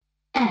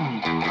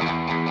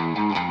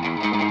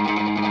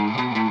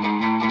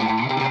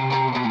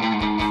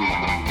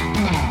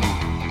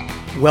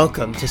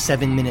Welcome to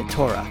 7 Minute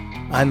Torah.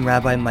 I'm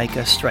Rabbi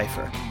Micah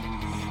Streifer.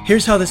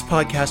 Here's how this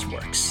podcast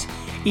works.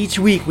 Each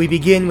week we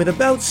begin with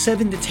about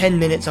 7 to 10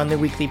 minutes on the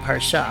weekly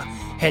parsha,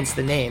 hence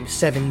the name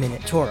 7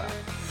 Minute Torah.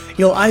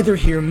 You'll either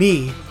hear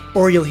me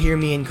or you'll hear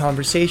me in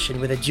conversation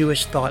with a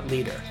Jewish thought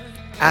leader.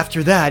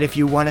 After that, if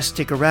you want to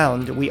stick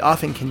around, we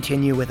often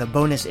continue with a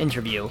bonus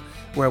interview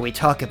where we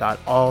talk about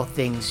all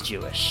things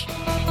Jewish.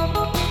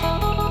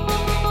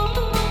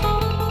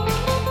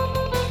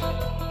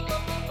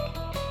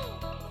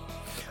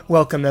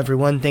 Welcome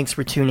everyone, thanks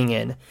for tuning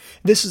in.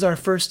 This is our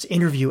first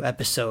interview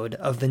episode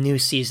of the new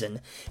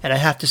season, and I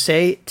have to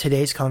say,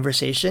 today's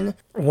conversation,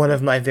 one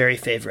of my very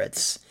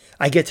favorites.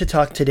 I get to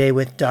talk today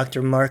with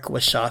Dr. Mark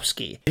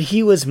Wachowski.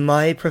 He was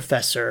my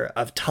professor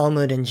of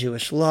Talmud and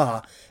Jewish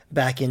law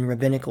back in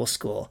rabbinical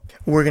school.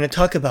 We're going to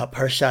talk about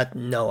Parshat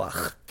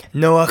Noach.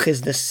 Noach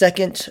is the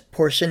second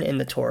portion in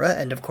the Torah,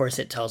 and of course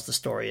it tells the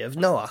story of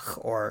Noach,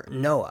 or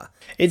Noah.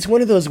 It's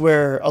one of those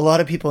where a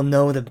lot of people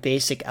know the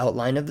basic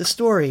outline of the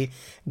story.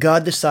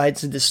 God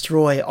decides to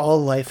destroy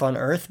all life on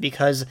earth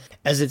because,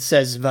 as it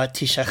says,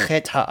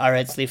 Vatishachet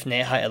haaretz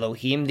lifnei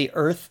ha'Elohim, the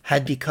earth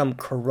had become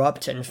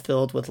corrupt and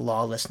filled with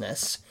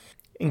lawlessness.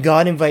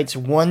 God invites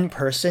one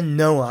person,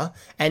 Noah,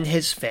 and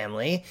his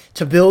family,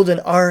 to build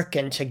an ark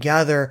and to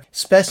gather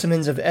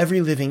specimens of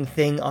every living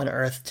thing on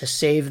earth to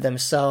save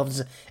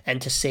themselves and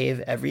to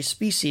save every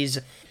species.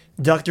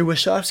 Dr.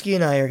 Wachowski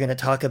and I are going to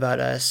talk about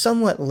a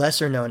somewhat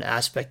lesser-known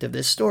aspect of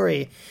this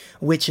story,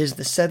 which is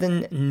the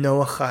 7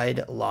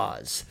 Noahide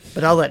laws.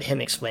 But I'll let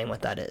him explain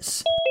what that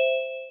is.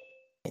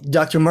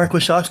 Dr. Mark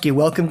Wachowski,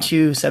 welcome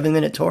to 7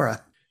 Minute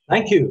Torah.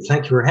 Thank you.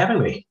 Thank you for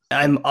having me.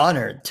 I'm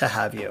honored to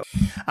have you.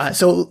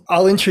 So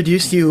I'll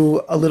introduce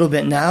you a little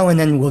bit now, and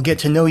then we'll get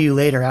to know you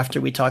later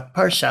after we talk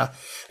Parsha.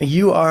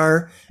 You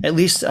are, at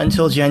least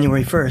until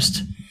January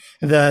 1st,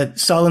 the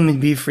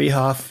Solomon B.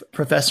 Freehoff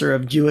Professor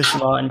of Jewish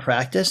Law and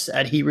Practice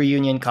at Hebrew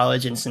Union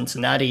College in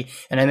Cincinnati.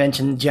 And I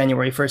mentioned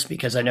January 1st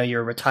because I know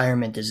your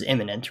retirement is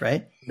imminent,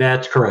 right?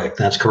 That's correct.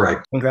 That's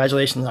correct.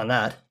 Congratulations on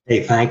that.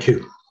 Hey, thank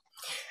you.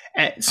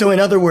 So in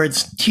other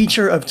words,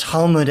 teacher of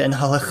Talmud and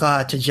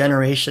Halakha to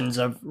generations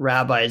of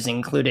rabbis,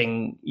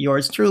 including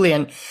yours truly.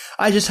 And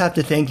I just have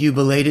to thank you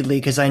belatedly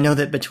because I know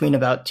that between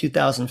about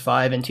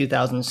 2005 and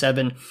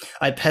 2007,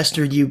 I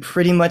pestered you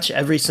pretty much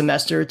every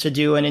semester to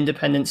do an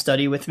independent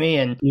study with me,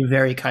 and you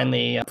very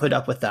kindly put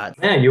up with that.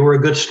 Yeah, you were a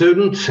good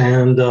student,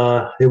 and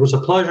it was a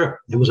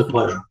pleasure. It was a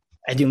pleasure.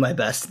 I do my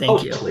best.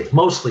 Thank you.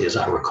 Mostly, as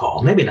I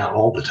recall. Maybe not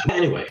all the time.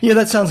 Anyway. Yeah,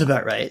 that sounds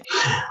about right.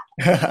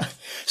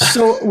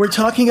 So we're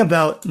talking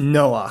about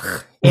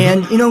Noach.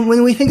 And,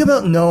 when we think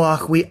about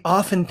Noach, we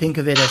often think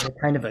of it as a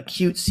kind of a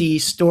cutesy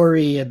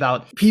story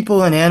about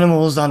people and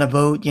animals on a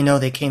boat.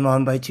 They came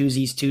on by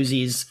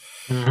twosies.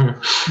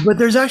 Mm-hmm. But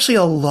there's actually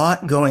a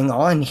lot going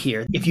on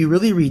here. If you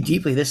really read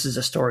deeply, this is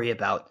a story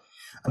about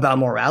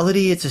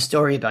morality. It's a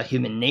story about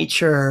human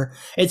nature.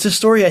 It's a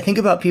story, I think,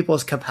 about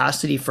people's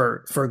capacity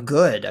for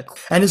good.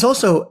 And it's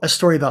also a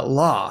story about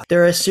law.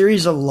 There are a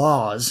series of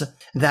laws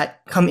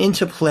that come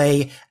into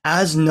play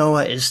as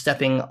Noah is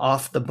stepping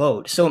off the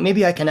boat. So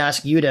maybe I can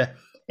ask you to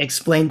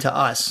explain to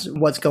us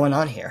what's going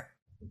on here.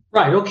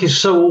 Right. Okay.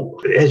 So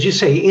as you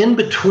say, in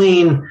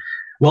between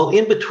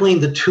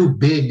the two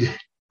big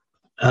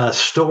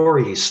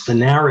stories, the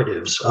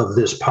narratives of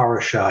this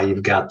parasha,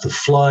 you've got the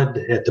flood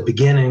at the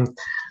beginning,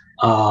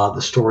 the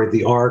story of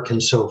the ark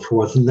and so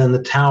forth, and then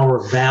the Tower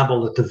of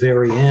Babel at the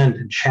very end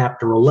in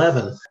chapter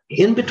 11.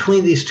 In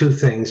between these two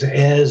things,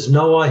 as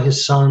Noah,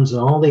 his sons,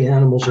 and all the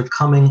animals are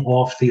coming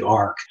off the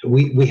ark,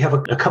 we have a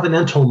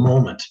covenantal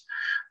moment,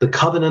 the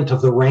covenant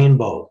of the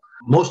rainbow.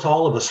 Most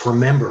all of us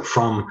remember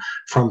from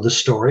the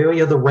story,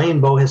 the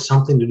rainbow has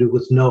something to do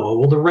with Noah.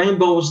 Well, the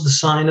rainbow is the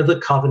sign of the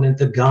covenant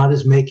that God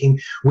is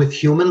making with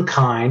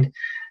humankind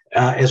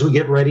as we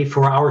get ready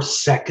for our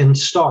second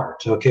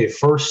start. Okay,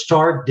 first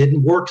start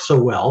didn't work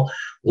so well.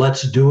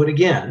 Let's do it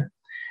again.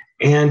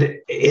 And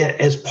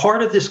as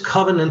part of this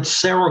covenant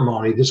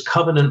ceremony, this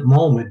covenant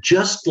moment,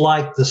 just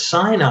like the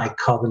Sinai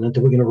covenant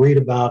that we're going to read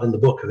about in the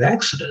book of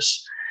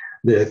Exodus,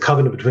 the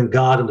covenant between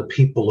God and the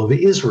people of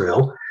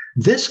Israel,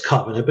 this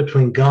covenant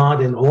between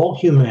God and all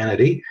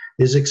humanity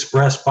is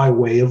expressed by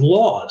way of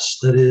laws.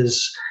 That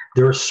is,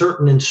 there are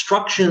certain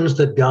instructions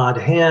that God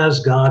has.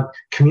 God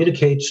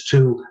communicates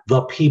to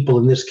the people,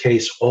 in this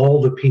case,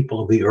 all the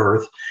people of the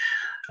earth,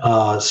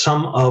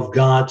 some of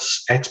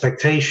God's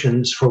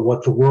expectations for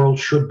what the world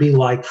should be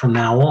like from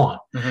now on.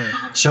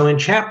 Mm-hmm. So in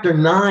chapter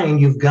 9,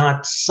 you've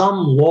got some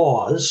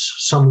laws,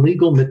 some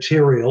legal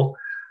material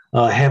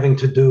having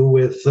to do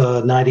with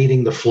not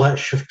eating the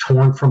flesh if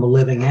torn from a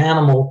living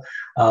animal,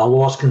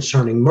 laws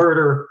concerning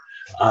murder,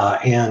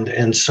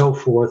 and so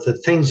forth, the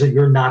things that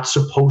you're not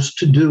supposed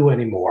to do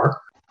anymore.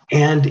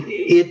 And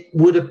it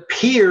would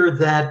appear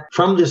that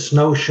from this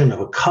notion of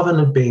a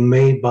covenant being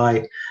made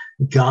by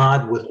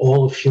God with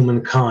all of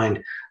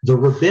humankind. The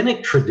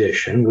rabbinic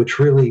tradition, which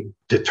really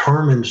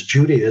determines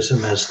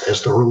Judaism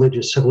as the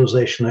religious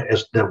civilization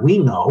that we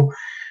know,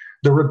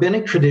 the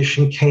rabbinic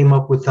tradition came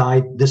up with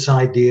this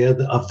idea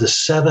of the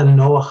 7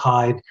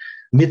 Noahide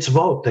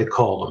mitzvot, they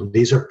call them.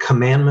 These are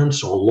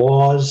commandments or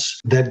laws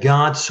that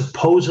God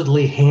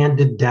supposedly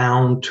handed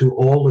down to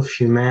all of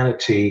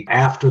humanity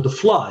after the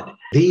flood.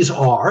 These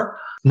are,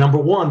 number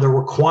one, the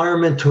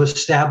requirement to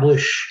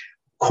establish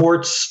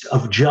courts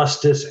of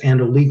justice and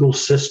a legal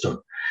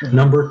system. Mm-hmm.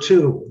 Number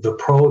two, the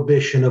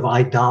prohibition of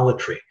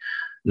idolatry.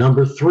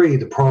 Number three,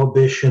 the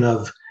prohibition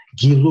of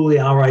Gilui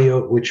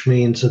Arayot, which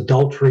means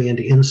adultery and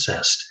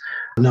incest.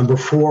 Number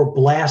four,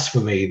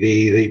 blasphemy,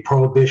 the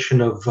prohibition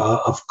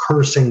of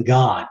cursing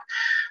God.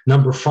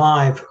 Number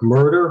five,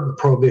 murder,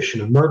 prohibition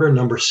of murder.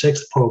 Number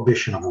six,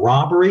 prohibition of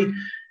robbery.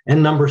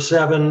 And number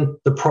seven,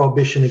 the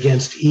prohibition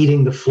against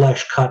eating the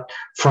flesh cut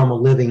from a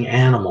living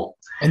animal.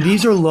 And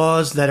these are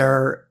laws that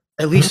are,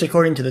 at least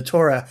according to the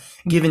Torah,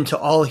 given to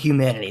all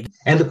humanity.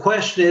 And the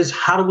question is,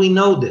 how do we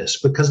know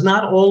this? Because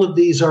not all of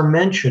these are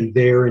mentioned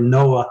there in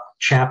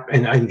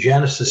in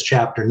Genesis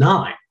chapter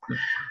 9.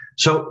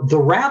 So the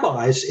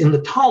rabbis in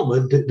the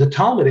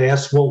Talmud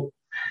asks,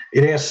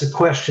 it asks the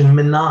question,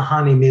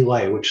 Menahani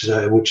Mileh,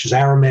 which is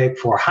Aramaic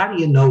for how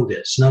do you know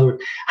this? In other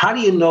words, how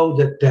do you know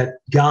that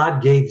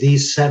God gave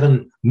these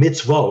 7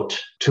 mitzvot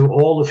to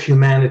all of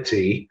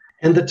humanity?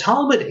 And the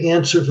Talmud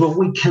answers, well,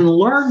 we can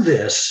learn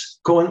this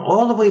going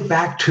all the way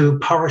back to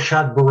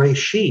Parashat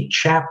Bereshit,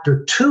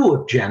 chapter 2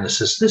 of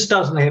Genesis. This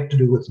doesn't have to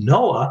do with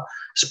Noah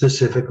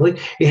specifically.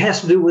 It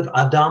has to do with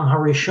Adam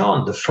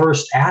Harishon, the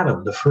first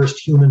Adam, the first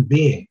human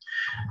being.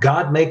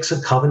 God makes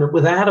a covenant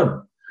with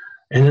Adam.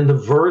 And in the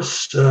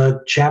verse,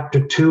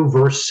 chapter 2,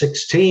 verse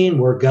 16,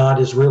 where God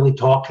is really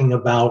talking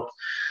about,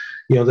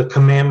 the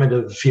commandment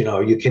of,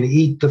 you can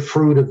eat the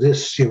fruit of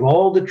this,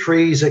 all the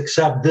trees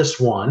except this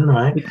one,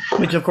 right?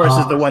 Which, of course,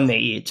 is the one they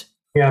eat.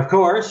 Yeah, of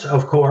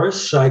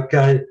course. Like,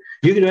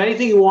 you can do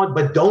anything you want,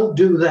 but don't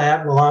do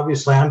that. Well,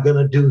 obviously, I'm going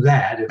to do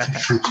that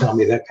if you tell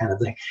me that kind of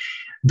thing.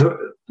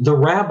 The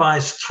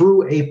rabbis,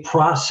 through a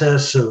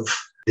process of,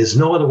 there's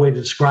no other way to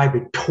describe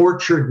it,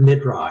 tortured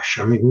midrash.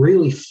 I mean,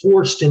 really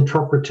forced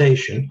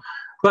interpretation,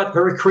 but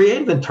very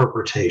creative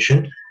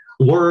interpretation,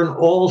 learn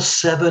all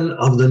 7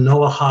 of the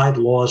Noahide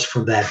laws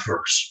from that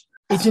verse.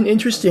 It's an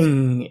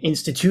interesting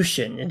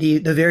institution. The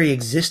very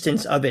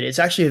existence of it, it's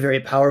actually a very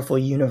powerful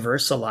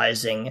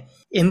universalizing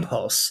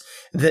impulse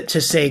that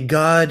to say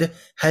God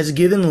has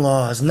given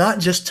laws not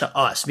just to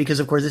us, because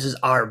of course this is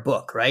our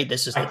book, right?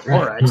 This is the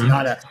Torah.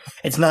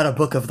 It's not a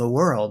book of the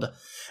world.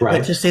 Right.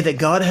 But to say that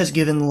God has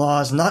given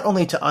laws not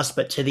only to us,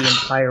 but to the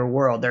entire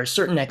world. There are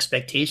certain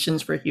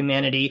expectations for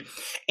humanity,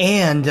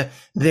 and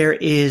there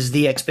is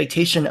the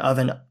expectation of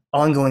an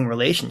ongoing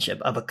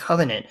relationship, of a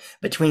covenant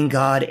between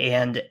God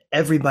and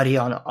everybody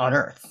on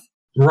earth.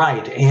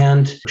 Right.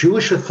 And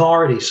Jewish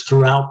authorities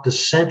throughout the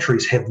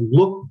centuries have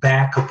looked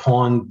back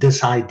upon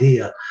this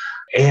idea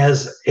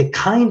as a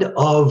kind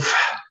of,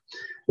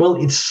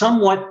 it's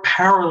somewhat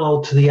parallel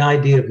to the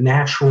idea of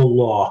natural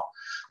law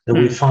that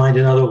we find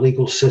in other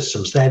legal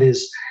systems. That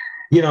is,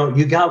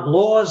 you got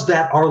laws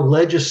that are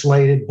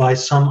legislated by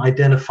some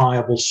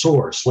identifiable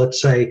source.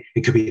 Let's say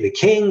it could be the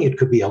king, it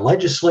could be a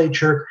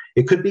legislature,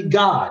 it could be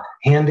God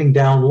handing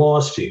down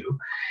laws to you.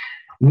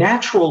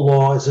 Natural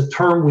law is a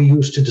term we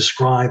use to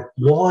describe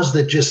laws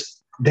that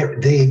just,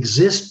 they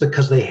exist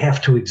because they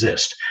have to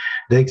exist.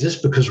 They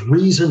exist because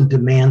reason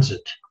demands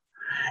it.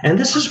 And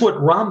this is what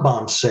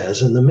Rambam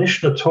says in the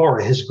Mishnah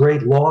Torah, his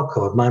great law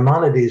code,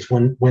 Maimonides,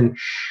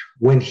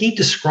 when he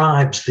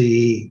describes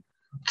the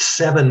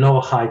 7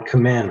 Noahide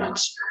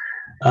commandments,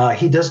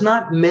 he does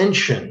not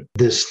mention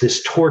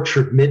this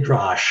tortured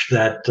midrash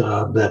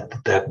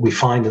that we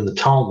find in the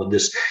Talmud,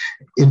 this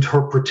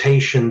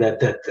interpretation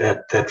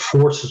that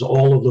forces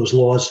all of those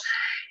laws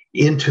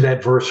into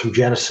that verse from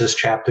Genesis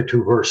chapter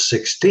 2, verse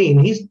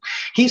 16.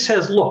 He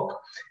says, look,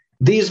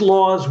 these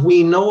laws,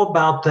 we know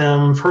about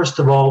them, first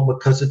of all,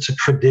 because it's a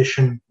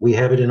tradition. We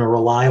have it in a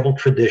reliable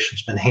tradition.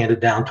 It's been handed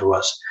down to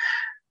us.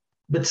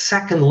 But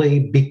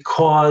secondly,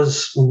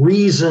 because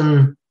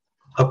reason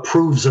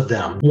approves of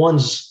them.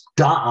 One's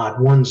da'at,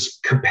 one's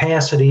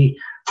capacity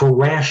for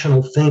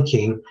rational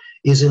thinking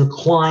is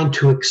inclined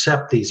to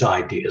accept these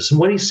ideas. And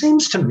what he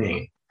seems to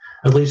mean,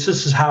 at least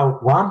this is how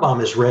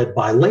Rambam is read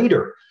by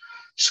later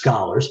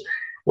scholars,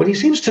 what he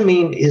seems to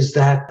mean is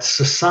that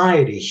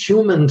society,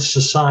 human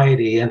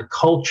society and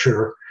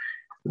culture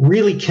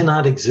really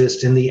cannot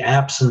exist in the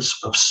absence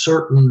of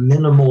certain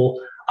minimal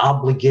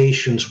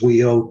obligations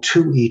we owe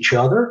to each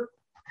other.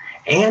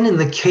 And in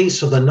the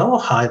case of the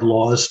Noahide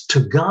laws, to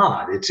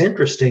God. It's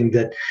interesting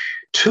that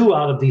 2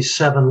 out of these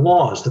 7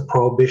 laws, the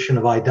prohibition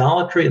of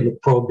idolatry and the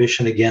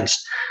prohibition against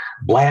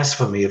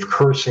blasphemy, of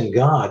cursing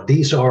God,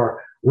 these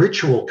are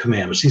ritual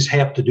commandments. These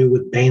have to do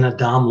with Bein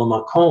Adam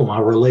L'Makom,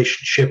 our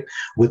relationship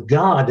with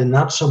God, and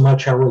not so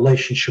much our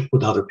relationship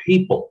with other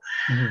people.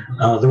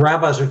 Mm-hmm. The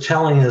rabbis are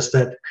telling us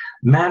that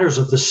matters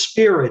of the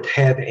spirit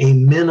have a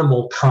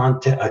minimal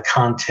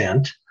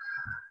content,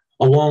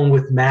 along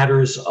with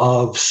matters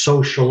of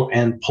social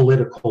and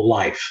political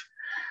life.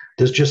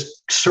 There's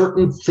just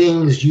certain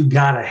things you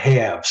got to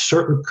have,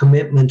 certain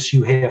commitments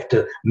you have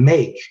to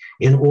make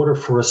in order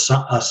for a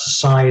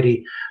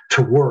society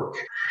to work.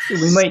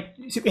 We might,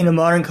 in a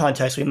modern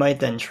context, we might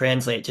then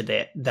translate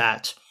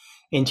that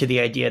into the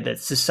idea that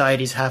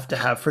societies have to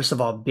have, first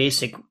of all,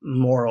 basic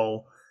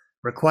moral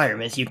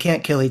requirements. You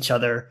can't kill each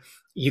other.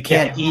 You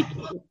can't eat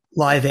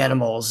live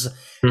animals.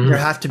 Mm-hmm. There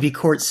have to be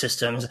court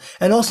systems.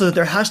 And also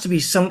there has to be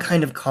some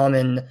kind of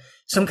common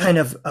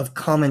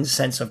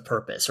sense of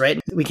purpose, right?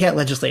 We can't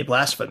legislate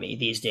blasphemy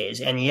these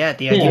days. And yet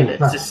the idea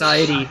that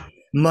society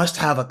must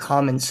have a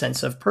common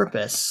sense of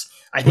purpose,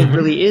 I think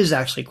really is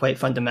actually quite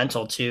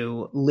fundamental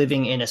to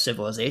living in a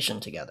civilization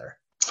together.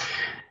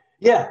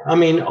 Yeah, I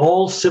mean,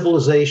 all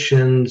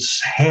civilizations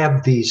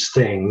have these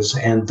things,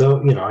 and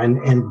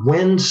and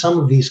when some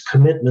of these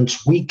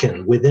commitments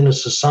weaken within a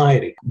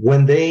society,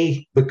 when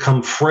they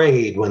become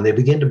frayed, when they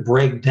begin to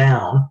break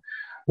down,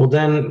 well,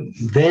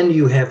 then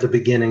you have the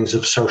beginnings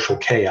of social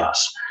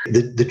chaos.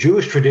 The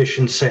Jewish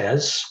tradition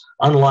says,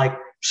 unlike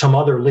some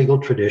other legal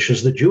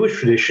traditions, the Jewish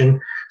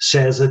tradition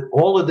says that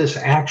all of this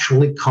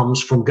actually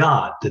comes from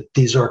God, that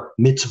these are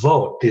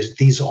mitzvot,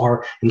 these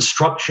are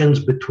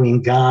instructions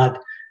between God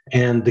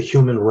and the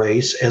human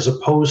race, as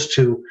opposed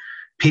to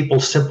people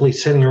simply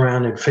sitting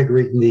around and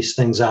figuring these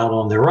things out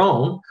on their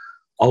own,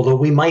 although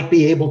we might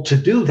be able to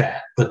do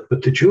that. But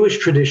the Jewish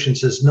tradition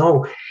says,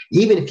 no,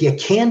 even if you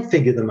can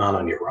figure them out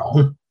on your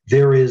own,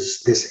 there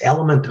is this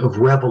element of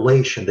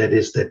revelation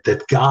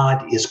that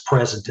God is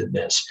present in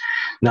this.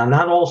 Now,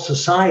 not all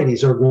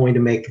societies are going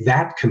to make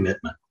that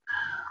commitment,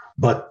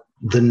 but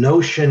the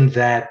notion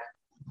that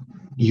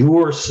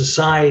your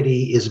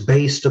society is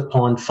based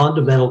upon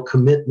fundamental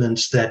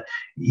commitments that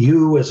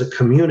you as a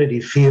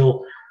community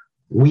feel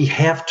we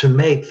have to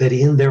make, that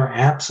in their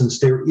absence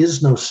there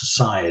is no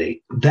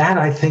society. That,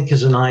 I think,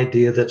 is an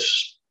idea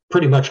that's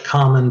pretty much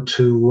common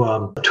to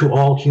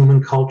all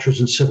human cultures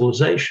and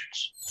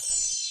civilizations.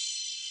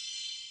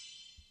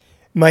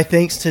 My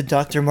thanks to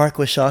Dr. Mark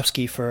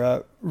Wachowski for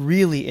a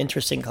really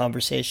interesting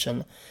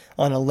conversation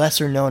on a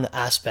lesser-known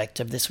aspect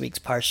of this week's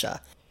Parsha.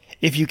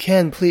 If you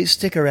can, please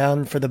stick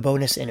around for the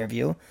bonus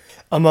interview.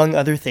 Among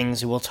other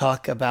things, we'll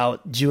talk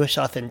about Jewish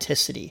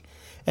authenticity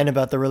and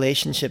about the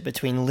relationship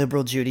between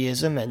liberal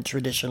Judaism and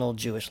traditional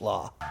Jewish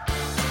law.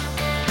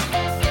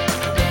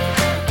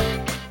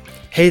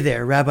 Hey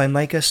there, Rabbi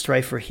Micah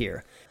Streifer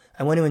here.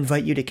 I want to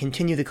invite you to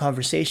continue the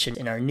conversation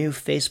in our new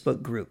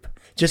Facebook group.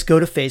 Just go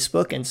to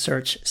Facebook and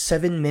search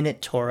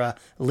 7-Minute Torah,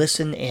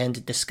 Listen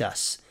and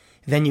Discuss.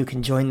 Then you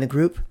can join the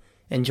group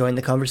and join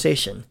the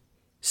conversation.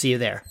 See you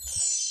there.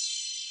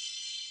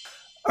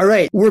 All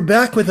right, we're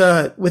back with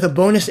a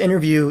bonus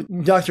interview.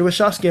 Dr.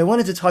 Wachowski, I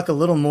wanted to talk a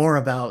little more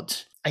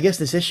about, I guess,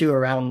 this issue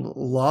around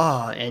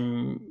law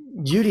and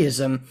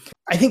Judaism.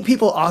 I think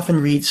people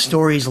often read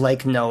stories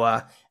like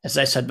Noah, as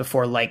I said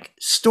before, like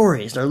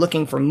stories. They're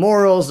looking for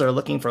morals, they're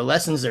looking for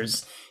lessons,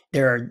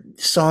 there are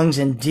songs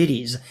and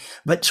ditties.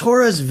 But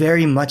Torah is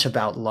very much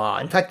about law.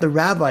 In fact, the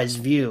rabbis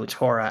view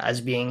Torah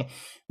as being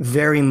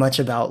very much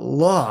about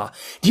law.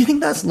 Do you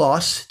think that's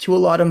lost to a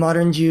lot of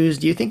modern Jews?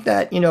 Do you think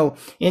that,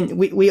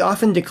 we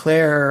often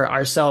declare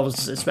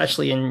ourselves,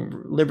 especially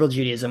in liberal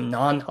Judaism,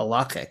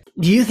 non-halakhic.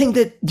 Do you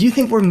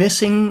think we're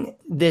missing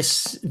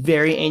this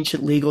very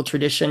ancient legal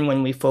tradition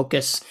when we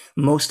focus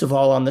most of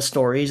all on the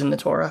stories in the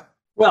Torah?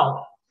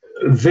 Well,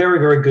 very,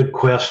 very good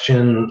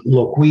question.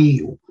 Look,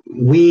 we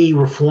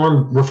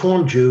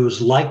Reform Jews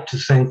like to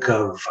think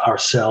of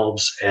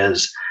ourselves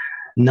as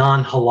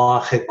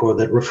non-halachic, or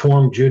that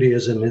Reform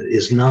Judaism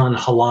is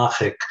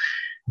non-halachic,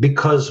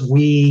 because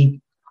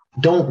we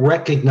don't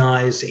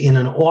recognize in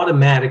an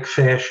automatic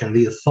fashion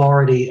the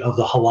authority of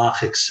the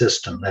halachic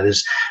system, that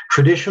is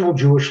traditional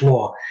Jewish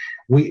law.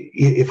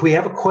 If we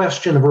have a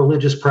question of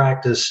religious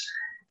practice,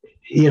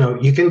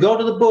 you can go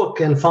to the book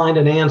and find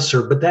an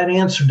answer, but that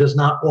answer does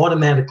not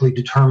automatically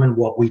determine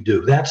what we do.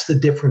 That's the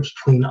difference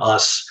between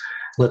us,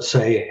 let's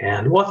say,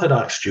 and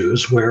Orthodox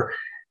Jews, where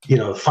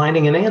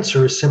finding an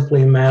answer is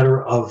simply a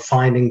matter of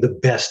finding the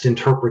best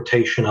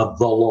interpretation of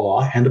the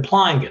law and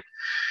applying it.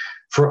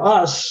 For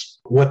us,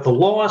 what the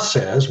law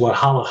says, what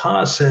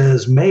halakha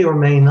says, may or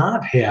may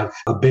not have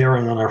a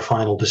bearing on our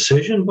final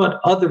decision, but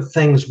other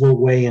things will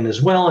weigh in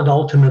as well. And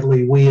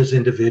ultimately, we as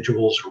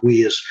individuals,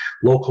 we as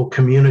local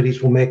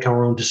communities will make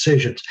our own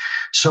decisions.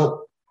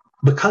 So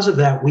because of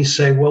that, we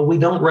say, well, we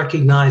don't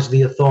recognize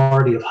the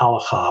authority of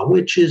halakha,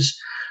 which is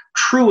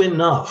true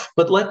enough.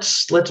 But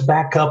let's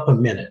back up a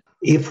minute.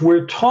 If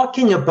we're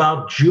talking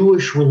about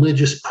Jewish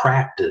religious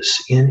practice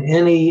in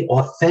any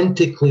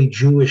authentically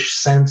Jewish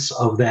sense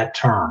of that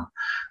term,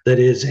 that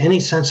is, any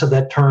sense of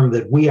that term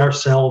that we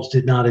ourselves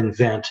did not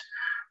invent,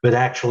 but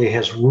actually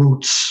has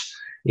roots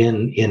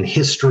in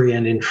history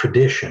and in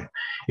tradition,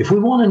 if we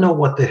want to know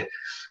what the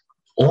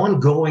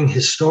ongoing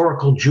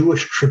historical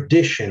Jewish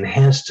tradition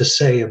has to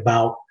say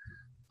about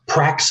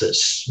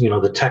praxis,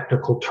 the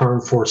technical term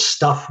for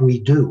stuff we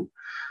do,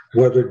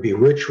 whether it be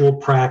ritual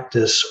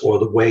practice or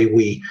the way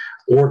we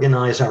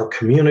organize our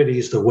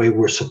communities, the way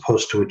we're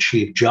supposed to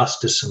achieve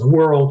justice in the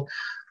world,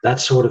 that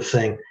sort of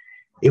thing.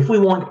 If we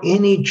want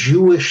any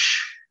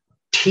Jewish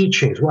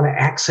teachings, want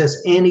to access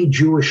any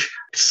Jewish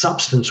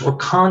substance or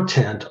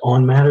content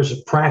on matters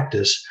of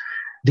practice,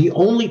 the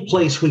only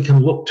place we can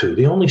look to,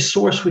 the only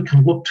source we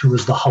can look to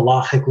is the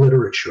halachic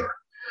literature.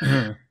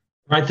 Mm-hmm.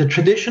 Right? The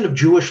tradition of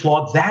Jewish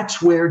law,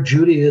 that's where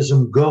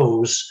Judaism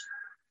goes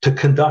to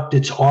conduct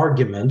its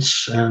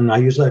arguments. And I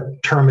use that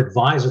term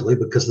advisedly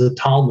because the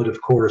Talmud,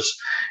 of course,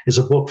 is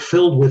a book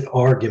filled with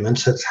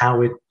arguments. That's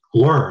how it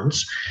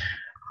learns.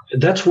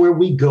 That's where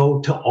we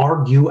go to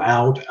argue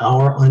out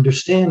our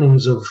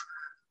understandings of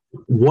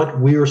what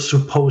we're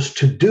supposed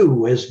to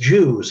do as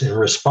Jews in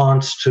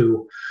response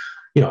to,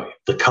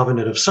 the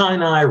covenant of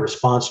Sinai,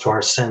 response to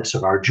our sense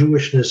of our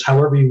Jewishness,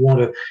 however you want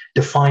to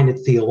define it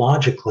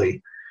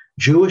theologically.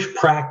 Jewish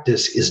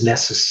practice is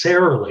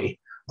necessarily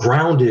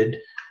grounded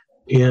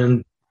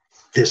in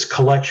this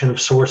collection of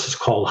sources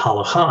called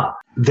halakha.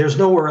 There's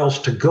nowhere else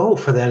to go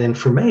for that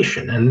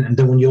information. And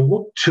then when you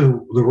look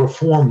to the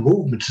Reform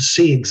movement to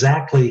see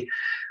exactly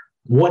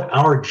what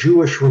our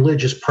Jewish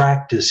religious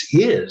practice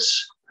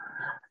is,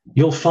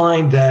 you'll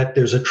find that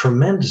there's a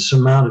tremendous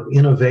amount of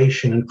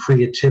innovation and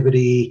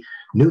creativity,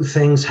 new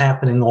things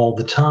happening all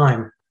the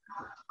time.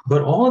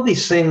 But all of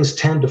these things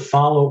tend to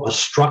follow a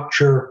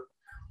structure,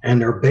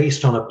 and they're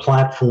based on a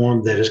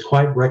platform that is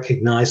quite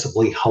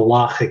recognizably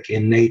halachic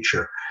in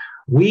nature.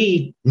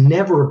 We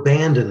never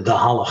abandoned the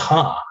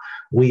halakha.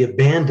 We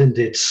abandoned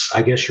its,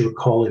 I guess you would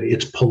call it,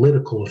 its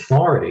political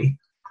authority,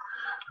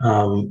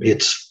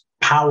 its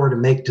power to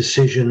make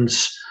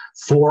decisions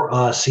for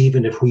us,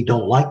 even if we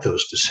don't like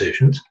those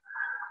decisions.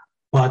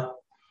 But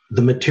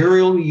the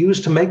material we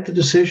use to make the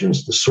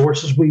decisions, the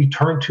sources we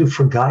turn to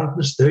for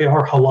guidance, they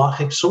are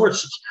halachic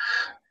sources.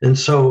 And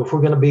so if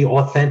we're going to be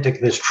authentic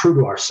that's true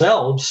to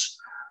ourselves,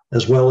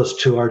 as well as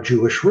to our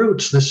Jewish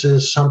roots, this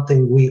is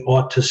something we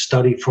ought to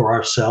study for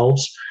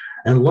ourselves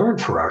and learn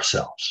for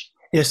ourselves.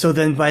 Yeah, so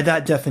then by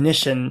that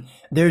definition,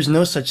 there's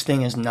no such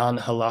thing as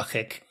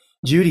non-halachic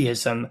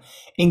Judaism,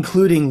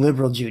 including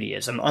liberal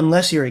Judaism,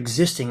 unless you're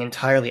existing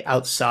entirely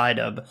outside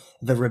of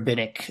the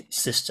rabbinic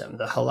system,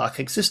 the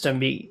halakhic system.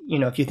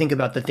 If you think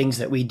about the things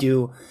that we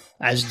do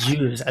as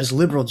Jews, as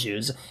liberal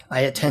Jews, I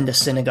attend a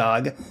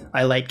synagogue,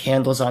 I light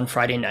candles on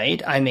Friday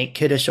night, I make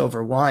kiddush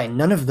over wine.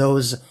 None of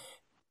those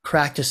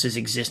practices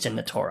exist in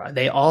the Torah.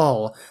 They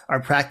all are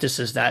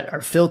practices that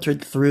are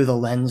filtered through the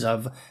lens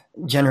of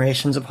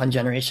generations upon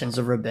generations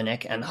of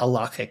rabbinic and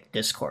halakhic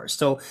discourse.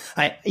 So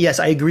I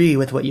agree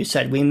with what you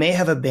said. We may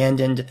have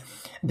abandoned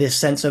this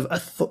sense of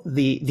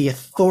the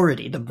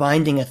authority, the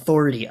binding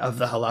authority of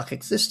the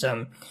halakhic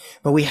system,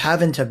 but we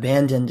haven't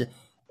abandoned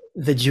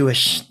the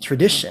Jewish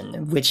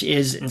tradition, which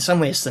is in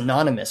some ways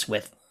synonymous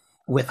with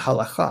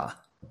halakha.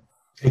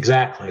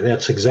 Exactly.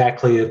 That's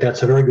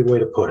a very good way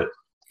to put it.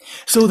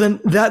 So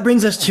then that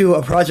brings us to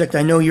a project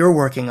I know you're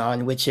working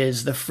on, which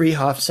is the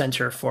Friehoff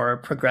Center for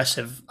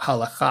Progressive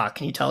Halakha.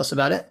 Can you tell us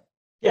about it?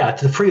 Yeah,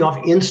 it's the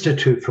Friehoff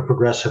Institute for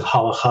Progressive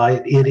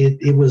Halakha.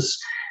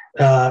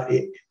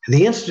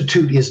 The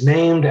institute is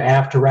named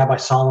after Rabbi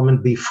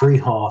Solomon B.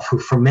 Friehoff, who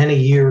for many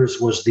years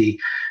was the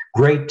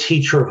great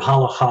teacher of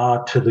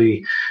halakha to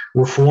the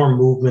Reform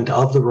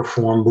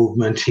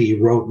movement. He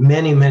wrote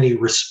many, many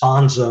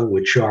responsa,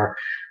 which are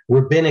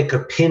rabbinic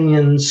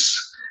opinions,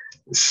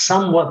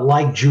 somewhat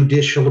like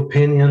judicial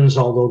opinions,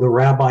 although the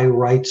rabbi who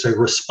writes a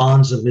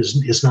responsum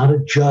is not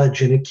a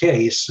judge in a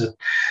case.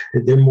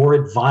 They're more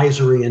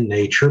advisory in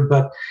nature,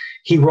 but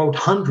he wrote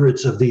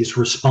hundreds of these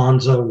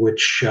responsa,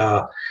 which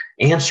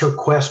answer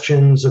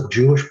questions of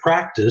Jewish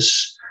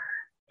practice,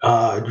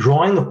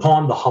 drawing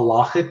upon the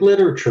halachic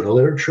literature, the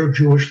literature of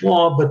Jewish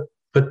law, but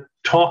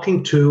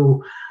talking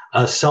to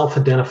a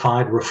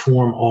self-identified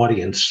Reform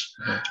audience.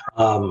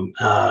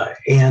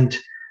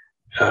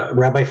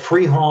 Rabbi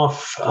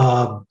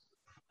Friehoff,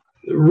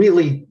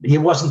 really, he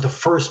wasn't the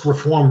first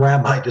Reform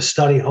rabbi to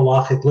study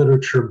halachic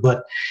literature,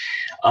 but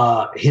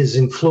his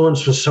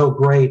influence was so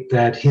great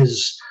that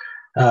his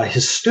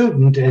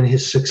student and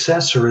his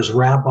successor as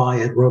rabbi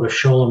at Rod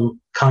Hasholem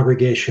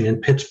congregation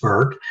in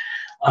Pittsburgh,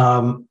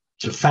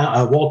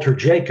 Rabbi Walter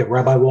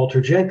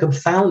Jacob,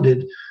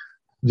 founded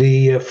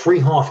the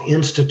Friehoff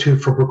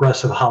Institute for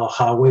Progressive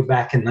Halakha way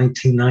back in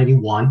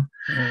 1991.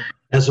 Mm-hmm.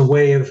 As a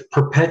way of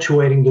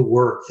perpetuating the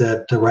work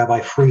that Rabbi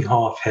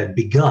Friehoff had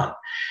begun.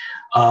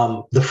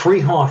 The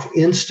Friehoff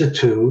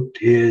Institute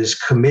is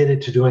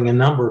committed to doing a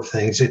number of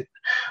things.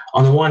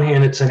 On the one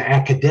hand, it's an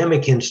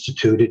academic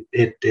institute.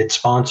 It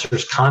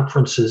sponsors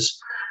conferences,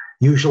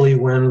 usually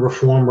when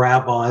Reform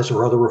rabbis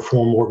or other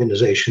Reform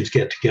organizations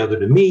get together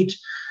to meet,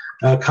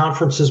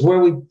 conferences where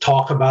we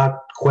talk about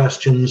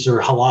questions or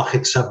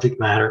halachic subject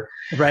matter.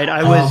 Right.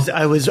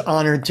 I was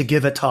honored to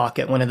give a talk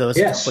at one of those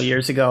a couple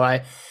years ago.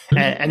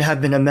 And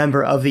have been a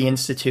member of the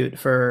institute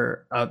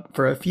for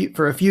a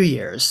few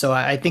years. So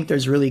I think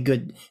there's really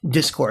good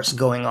discourse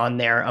going on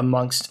there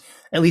amongst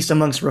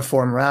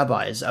Reform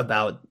rabbis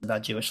about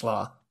Jewish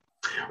law.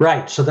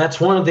 Right. So that's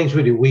one of the things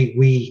we do.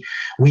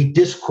 We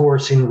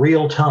discourse in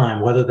real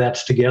time, whether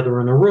that's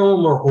together in a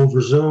room or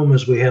over Zoom,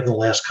 as we have in the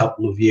last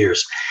couple of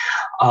years.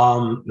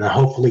 Now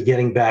hopefully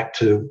getting back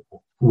to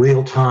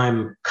real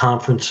time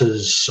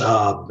conferences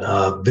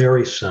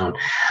very soon.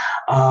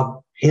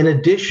 In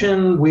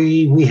addition,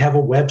 we have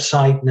a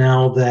website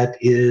now that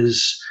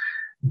is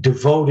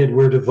devoted.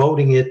 We're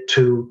devoting it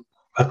to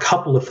a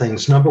couple of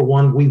things. Number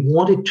one, we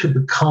wanted to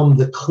become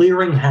the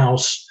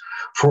clearinghouse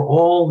for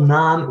all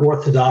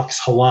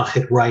non-Orthodox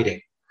halachic writing.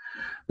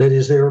 That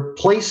is, there are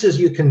places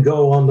you can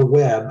go on the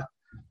web.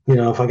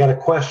 If I got a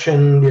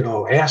question,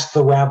 ask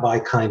the rabbi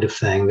kind of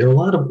thing. There are a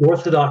lot of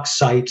Orthodox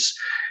sites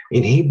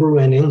in Hebrew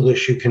and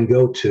English you can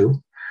go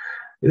to.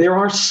 There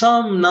are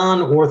some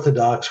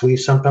non-Orthodox, we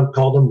sometimes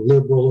call them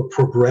liberal or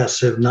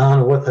progressive.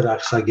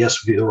 Non-Orthodox, I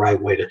guess, would be the right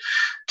way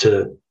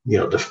to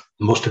the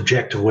most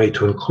objective way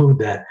to include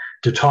that,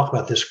 to talk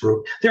about this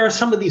group. There are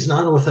some of these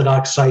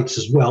non-Orthodox sites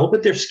as well,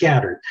 but they're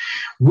scattered.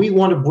 We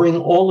want to bring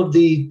all of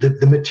the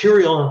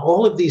material on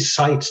all of these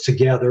sites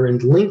together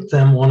and link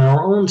them on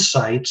our own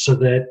site so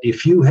that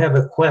if you have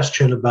a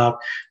question about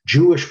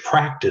Jewish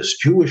practice,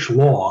 Jewish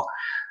law,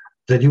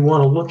 that you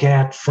want to look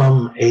at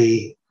from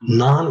a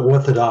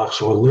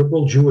non-Orthodox or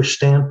liberal Jewish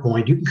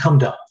standpoint, you can come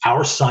to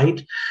our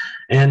site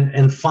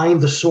and find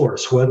the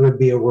source, whether it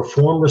be a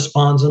Reform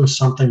Responsum,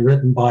 something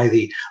written by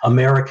the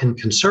American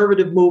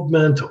Conservative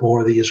Movement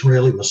or the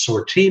Israeli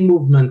Masorti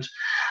Movement,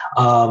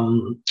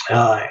 or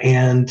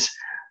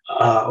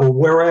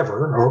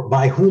wherever, or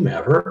by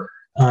whomever,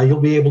 you'll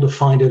be able to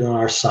find it on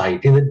our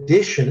site. In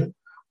addition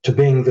to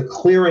being the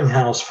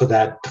clearinghouse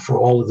for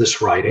all of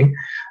this writing,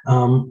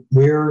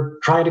 we're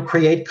trying to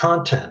create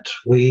content.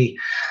 We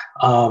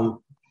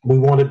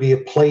want to be a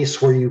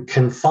place where you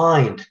can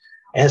find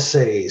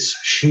essays,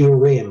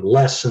 shiurim,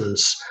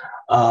 lessons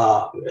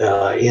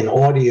in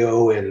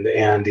audio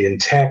and in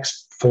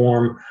text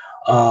form,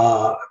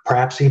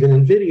 perhaps even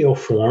in video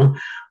form,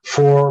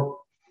 for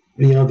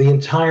the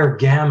entire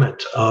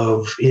gamut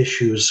of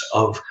issues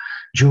of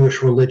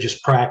Jewish religious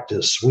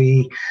practice.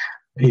 We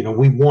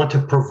want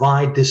to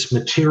provide this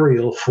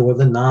material for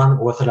the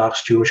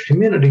non-Orthodox Jewish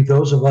community,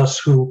 those of us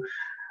who,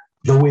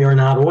 though we are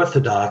not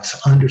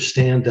Orthodox,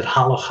 understand that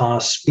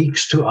halakha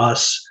speaks to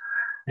us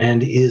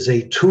and is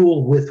a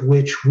tool with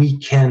which we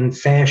can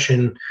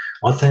fashion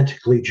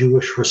authentically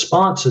Jewish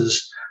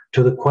responses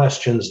to the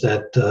questions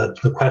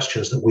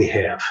that we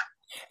have.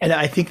 And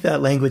I think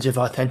that language of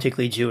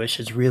authentically Jewish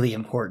is really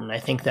important. I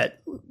think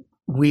that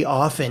we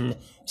often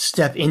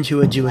step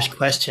into a Jewish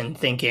question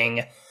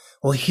thinking,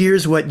 well,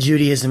 here's what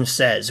Judaism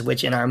says,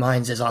 which in our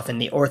minds is often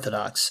the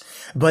Orthodox,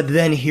 but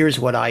then here's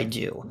what I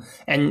do.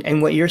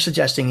 And what you're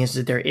suggesting is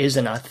that there is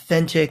an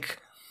authentic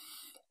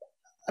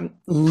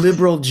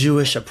liberal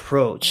Jewish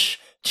approach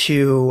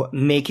to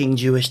making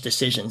Jewish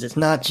decisions. It's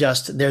not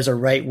just there's a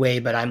right way,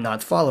 but I'm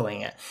not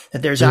following it.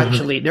 That there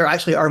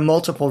actually are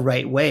multiple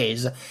right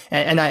ways.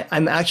 And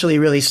I'm actually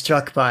really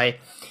struck by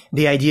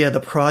the idea, the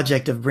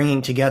project of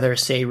bringing together,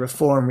 say,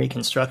 Reform,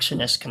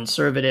 Reconstructionist,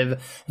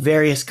 Conservative,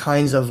 various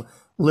kinds of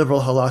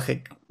liberal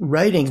halakhic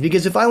writings.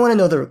 Because if I want to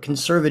know the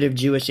conservative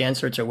Jewish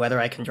answer to whether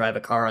I can drive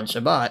a car on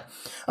Shabbat,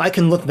 I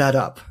can look that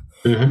up.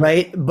 Mm-hmm.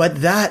 Right?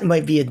 But that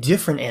might be a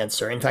different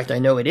answer. In fact, I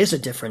know it is a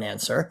different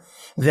answer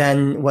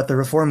than what the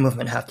Reform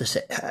movement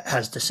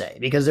has to say,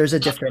 because there's a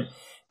different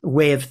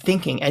way of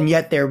thinking. And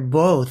yet they're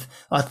both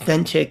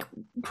authentic,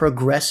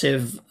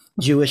 progressive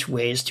Jewish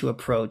ways to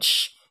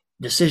approach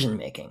decision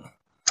making.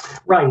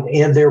 Right.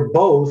 And they're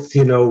both,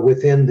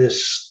 within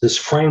this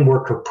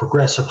framework of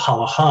progressive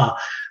halakha,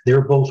 they're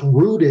both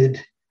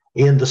rooted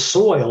in the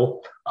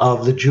soil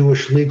of the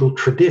Jewish legal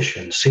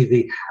tradition.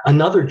 See,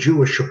 another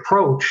Jewish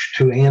approach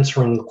to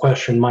answering the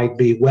question might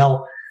be,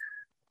 well,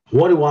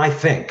 what do I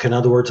think? In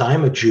other words,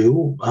 I'm a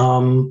Jew,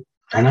 and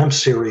I'm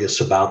serious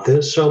about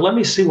this, so let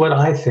me see what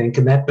I think,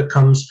 and that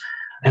becomes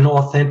an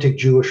authentic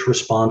Jewish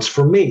response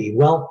for me.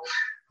 Well,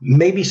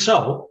 maybe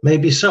so,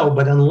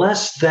 but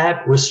unless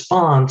that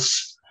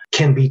response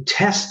can be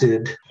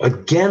tested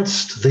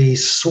against the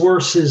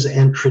sources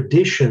and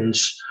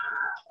traditions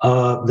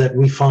that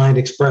we find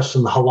expressed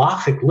in the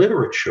halachic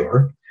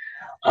literature,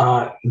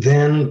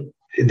 then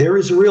there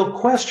is a real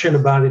question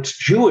about its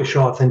Jewish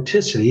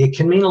authenticity. It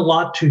can mean a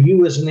lot to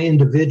you as an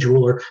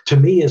individual or to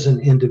me as an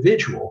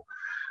individual.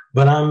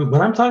 But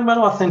when I'm talking about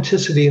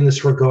authenticity in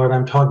this regard,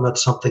 I'm talking about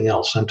something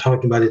else. I'm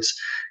talking about its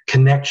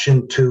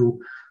connection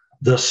to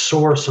the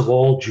source of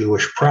all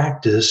Jewish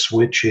practice,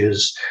 which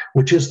is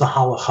the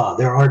halakha.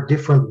 There are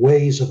different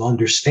ways of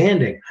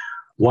understanding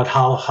what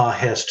halakha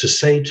has to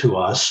say to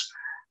us.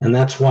 And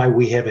that's why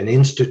we have an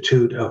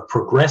Institute of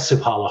Progressive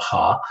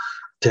Halakha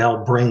to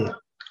help bring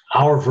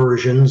our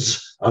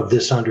versions of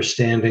this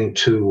understanding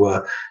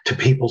to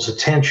people's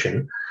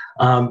attention.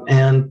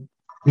 And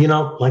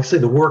like I say,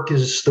 the work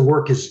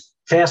is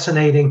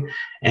fascinating,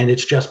 and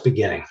it's just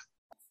beginning.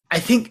 I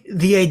think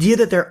the idea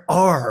that there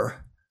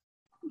are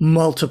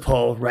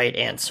multiple right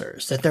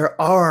answers, that there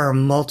are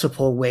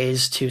multiple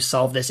ways to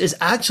solve this, is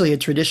actually a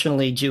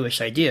traditionally Jewish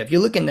idea. If you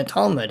look in the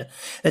Talmud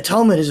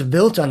is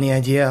built on the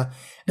idea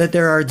that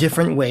there are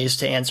different ways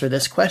to answer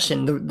this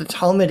question. The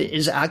Talmud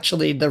is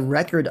actually the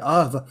record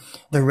of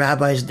the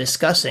rabbis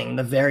discussing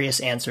the various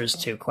answers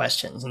to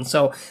questions. And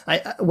so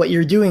what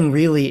you're doing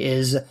really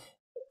is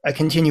a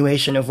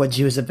continuation of what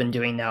Jews have been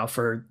doing now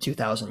for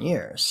 2,000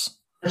 years.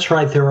 That's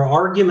right. There are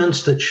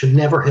arguments that should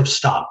never have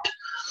stopped.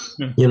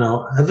 You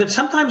know, but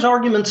sometimes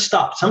arguments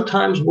stop.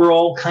 Sometimes we're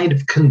all kind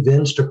of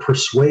convinced or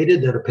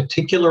persuaded that a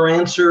particular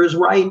answer is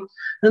right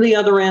and the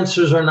other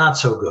answers are not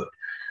so good.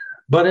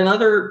 But in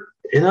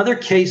other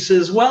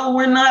cases, well,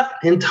 we're not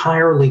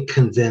entirely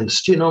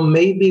convinced. You know,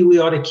 maybe we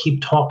ought to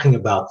keep talking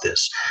about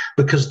this,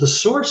 because the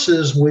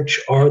sources which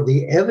are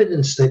the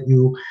evidence that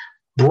you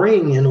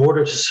bring in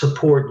order to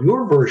support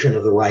your version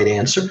of the right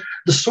answer,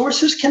 the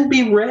sources can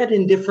be read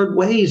in different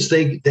ways.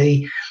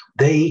 They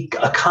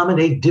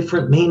accommodate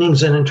different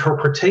meanings and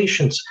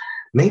interpretations.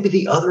 Maybe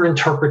the other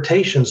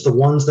interpretations, the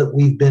ones that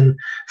we've been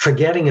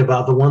forgetting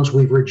about, the ones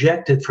we've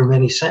rejected for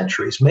many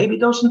centuries, maybe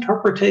those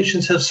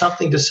interpretations have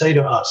something to say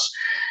to us.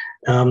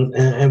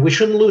 And we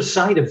shouldn't lose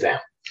sight of them.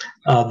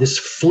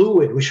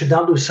 We should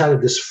not lose sight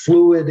of this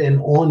fluid and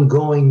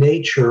ongoing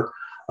nature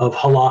of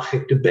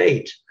halachic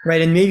debate.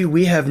 Right, and maybe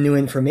we have new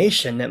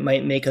information that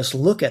might make us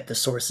look at the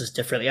sources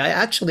differently.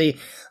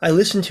 I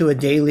listened to a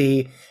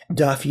daily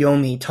Daf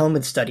Yomi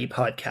Talmud study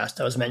podcast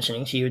I was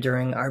mentioning to you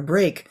during our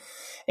break,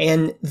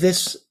 and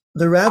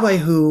the rabbi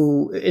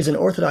who is an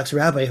Orthodox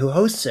rabbi who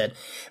hosts it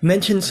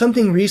mentioned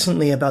something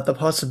recently about the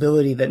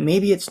possibility that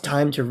maybe it's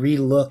time to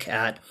relook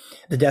at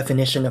the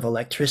definition of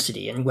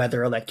electricity and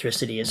whether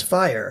electricity is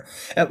fire.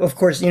 Of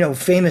course, you know,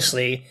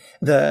 famously,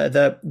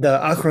 the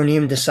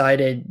Achronim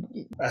decided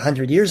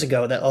 100 years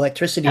ago that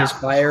electricity is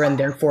fire and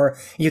therefore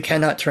you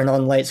cannot turn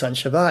on lights on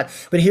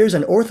Shabbat. But here's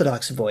an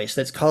Orthodox voice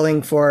that's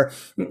calling for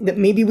that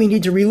maybe we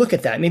need to relook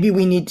at that. Maybe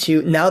we need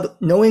to, now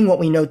knowing what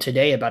we know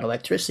today about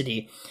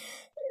electricity,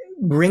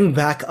 bring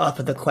back up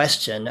the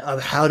question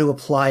of how to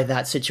apply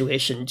that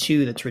situation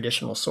to the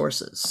traditional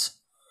sources.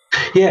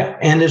 Yeah,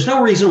 and there's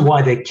no reason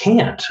why they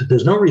can't.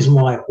 There's no reason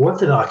why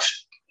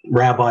Orthodox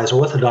rabbis,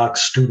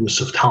 Orthodox students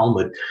of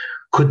Talmud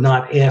could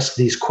not ask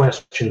these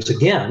questions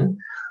again.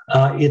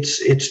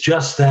 It's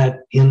just that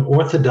in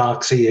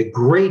Orthodoxy, a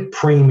great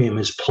premium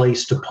is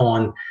placed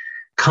upon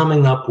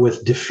coming up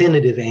with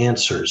definitive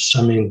answers.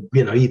 I mean,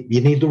 you know,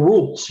 you need the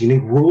rules. You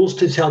need rules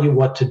to tell you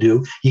what to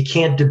do. You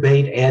can't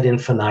debate ad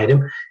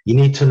infinitum. You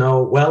need to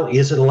know, well,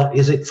 is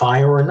it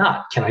fire or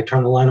not? Can I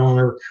turn the light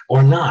on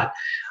or not?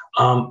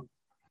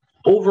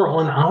 Over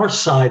on our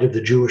side of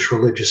the Jewish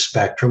religious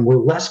spectrum, we're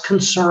less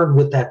concerned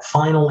with that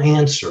final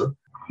answer.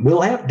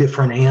 We'll have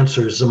different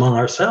answers among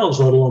ourselves,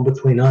 let alone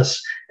between us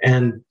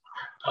and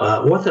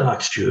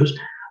Orthodox Jews.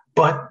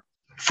 But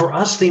for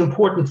us, the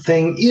important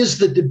thing is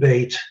the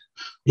debate.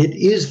 It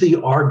is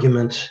the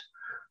argument.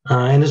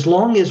 And as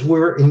long as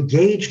we're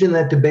engaged in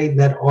that debate,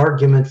 that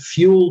argument,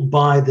 fueled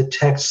by the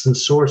texts and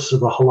sources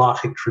of the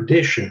halachic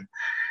tradition,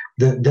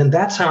 then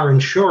that's our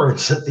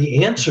insurance that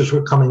the answers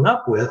we're coming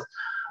up with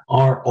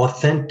are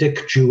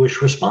authentic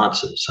Jewish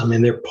responses. I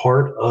mean, they're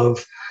part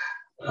of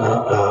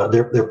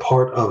they're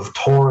part of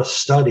Torah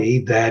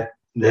study that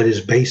is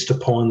based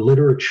upon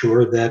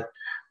literature that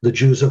the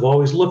Jews have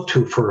always looked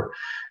to for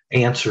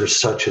answers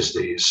such as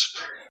these.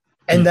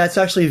 And that's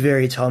actually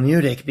very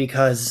Talmudic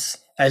because,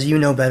 as you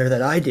know better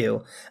than I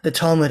do, the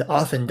Talmud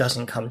often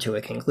doesn't come to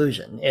a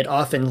conclusion. It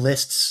often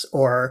lists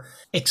or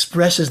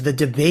expresses the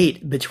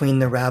debate between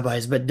the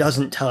rabbis, but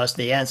doesn't tell us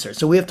the answer.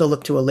 So we have to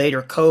look to a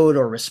later code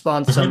or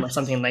response,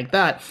 something like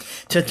that,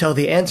 to tell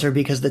the answer,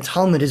 because the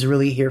Talmud is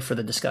really here for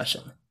the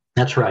discussion.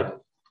 That's right.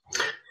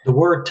 The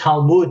word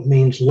Talmud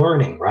means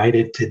learning, right?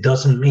 It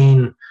doesn't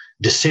mean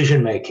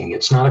decision-making.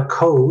 It's not a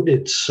code.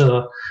 It's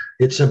a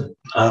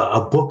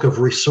book of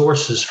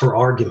resources for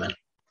argument.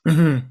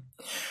 Mm-hmm.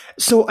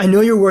 So I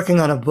know you're working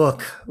on a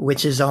book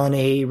which is on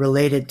a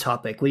related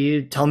topic. Will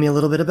you tell me a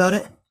little bit about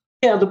it?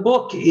 Yeah, the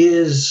book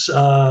is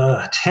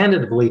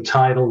tentatively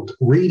titled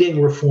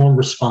Reading Reform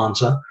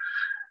Responsa.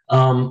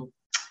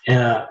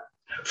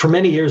 For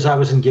many years, I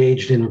was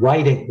engaged in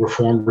writing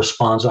Reform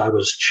Responsa. I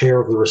was chair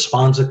of the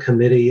Responsa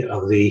Committee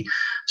of the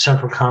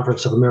Central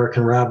Conference of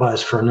American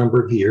Rabbis for a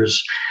number of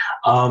years.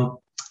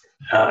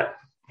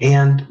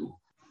 And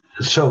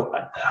so,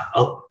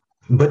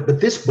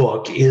 but this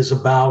book is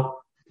about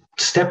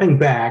stepping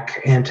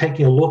back and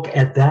taking a look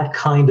at that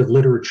kind of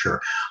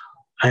literature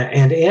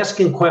and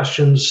asking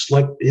questions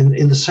like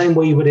in the same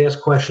way you would ask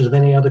questions of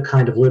any other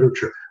kind of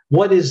literature.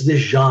 What is this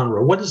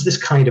genre? What is this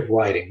kind of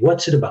writing?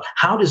 What's it about?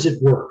 How does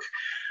it work?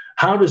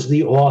 How does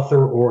the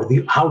author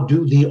how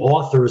do the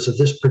authors of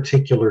this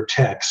particular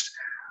text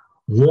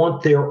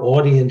want their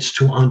audience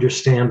to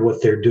understand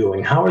what they're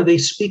doing? How are they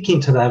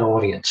speaking to that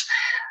audience?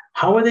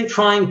 How are they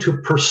trying to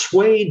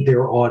persuade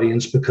their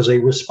audience? Because a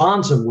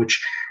responsum,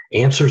 which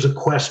answers a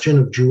question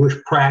of Jewish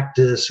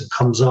practice and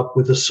comes up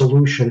with a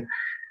solution,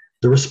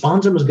 the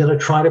responsum is going to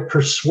try to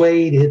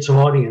persuade its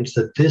audience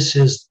that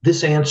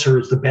this answer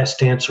is the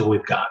best answer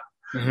we've got.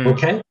 Mm-hmm.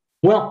 Okay?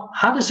 Well,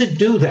 how does it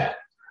do that?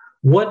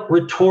 what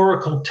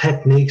rhetorical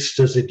techniques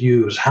does it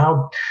use?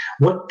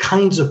 What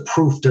kinds of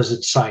proof does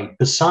it cite?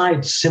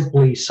 Besides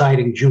simply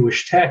citing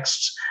Jewish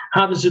texts,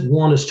 how does it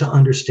want us to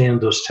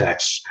understand those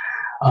texts?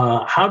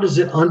 How does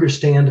it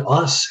understand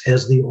us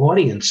as the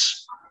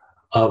audience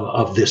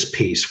of this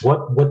piece?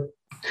 What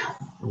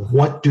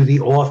do the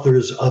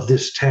authors of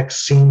this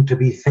text seem to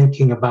be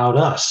thinking about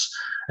us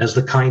as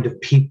the kind of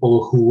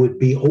people who would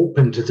be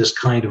open to this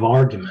kind of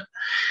argument?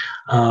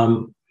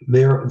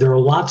 There are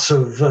lots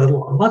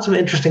of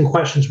interesting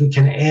questions we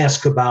can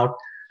ask about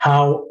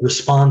how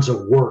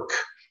responsa work,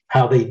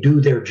 how they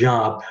do their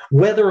job,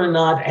 whether or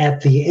not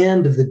at the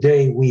end of the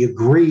day we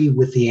agree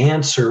with the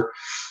answer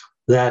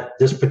that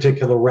this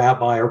particular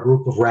rabbi or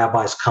group of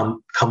rabbis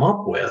come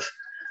up with.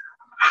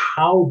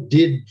 How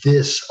did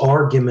this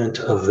argument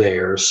of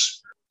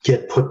theirs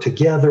get put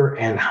together,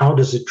 and how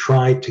does it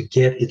try to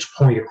get its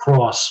point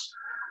across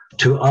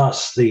to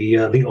us, the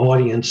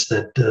audience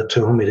that to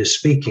whom it is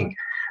speaking?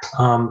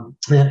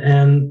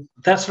 And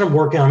that's what I'm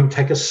working on. I'm going to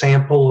take a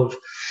sample of a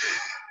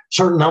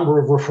certain number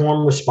of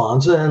reform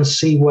responsa and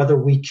see whether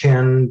we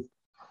can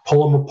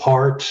pull them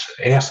apart,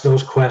 ask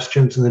those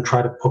questions, and then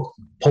try to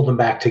pull them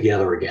back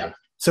together again.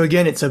 So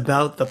again, it's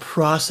about the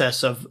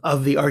process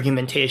of the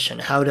argumentation.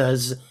 How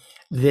does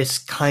this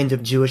kind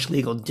of Jewish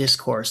legal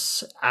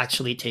discourse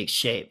actually take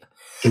shape?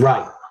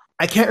 Right.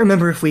 I can't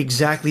remember if we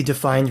exactly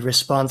defined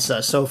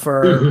responsa. So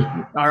for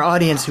our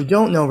audience who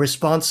don't know,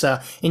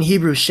 responsa in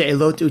Hebrew,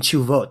 she'elot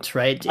utshuvot,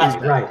 right?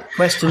 Right.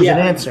 Questions and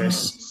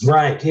answers.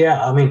 Right,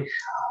 yeah. I mean,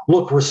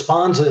 look,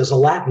 responsa is a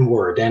Latin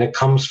word, and it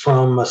comes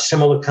from a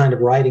similar kind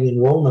of writing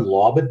in Roman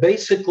law. But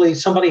basically,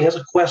 somebody has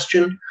a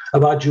question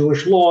about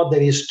Jewish law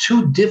that is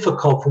too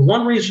difficult for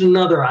one reason or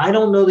another. I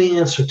don't know the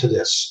answer to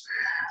this.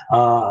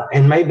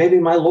 And maybe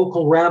my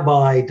local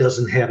rabbi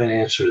doesn't have an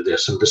answer to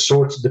this, and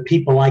the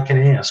people I can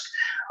ask.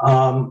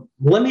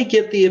 Let me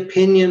get the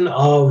opinion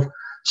of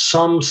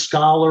some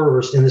scholar,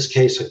 or in this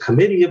case, a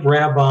committee of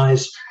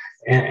rabbis,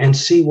 and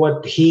see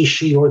what he,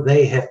 she, or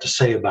they have to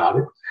say about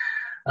it.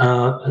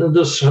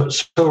 So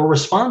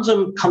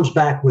responsum comes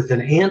back with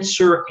an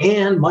answer,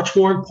 and much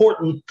more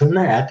important than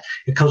that,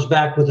 it comes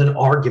back with an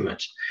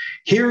argument.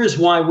 Here is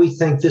why we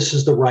think this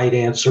is the right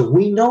answer.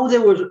 We know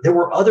there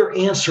were other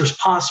answers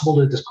possible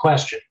to this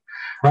question,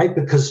 right?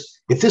 Because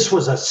if this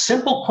was a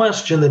simple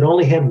question that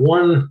only had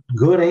one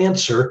good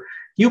answer,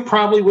 you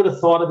probably would have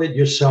thought of it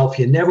yourself.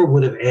 You never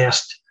would have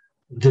asked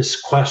this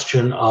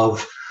question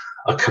of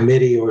a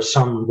committee or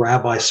some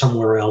rabbi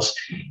somewhere else.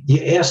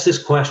 You ask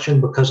this question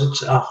because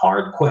it's a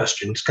hard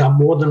question. It's got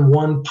more than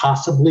one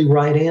possibly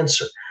right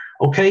answer.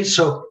 Okay,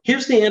 so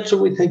here's the answer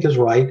we think is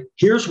right.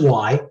 Here's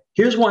why.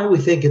 Here's why we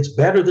think it's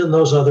better than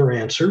those other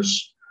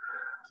answers,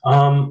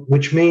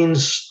 which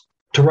means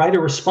to write a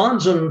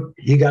responsum,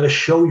 you got to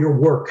show your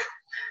work,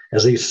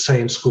 as they used to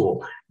say in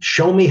school.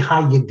 Show me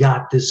how you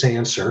got this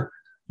answer,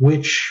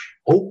 which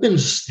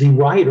opens the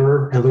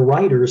writer and the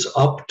writers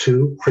up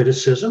to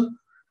criticism.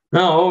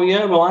 No, oh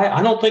yeah, well,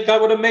 I don't think I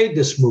would have made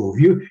this move.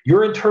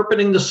 You're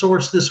interpreting the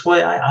source this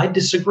way. I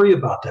disagree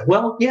about that.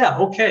 Well, yeah,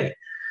 okay.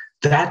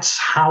 That's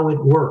how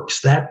it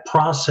works. That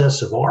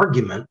process of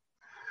argument,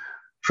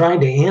 trying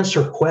to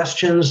answer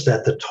questions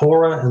that the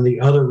Torah and the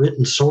other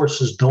written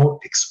sources don't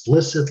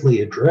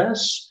explicitly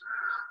address.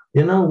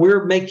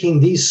 We're making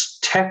these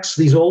texts,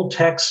 these old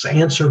texts,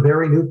 answer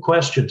very new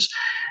questions.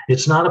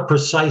 It's not a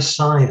precise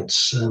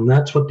science, and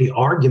that's what the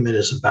argument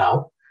is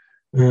about.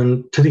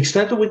 And to the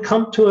extent that we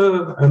come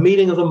to a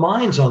meeting of the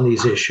minds on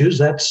these issues,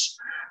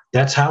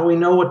 that's how we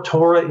know what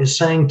Torah is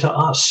saying to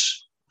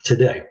us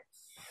today.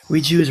 We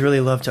Jews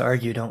really love to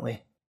argue, don't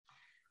we?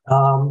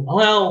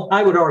 Well,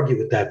 I would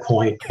argue at that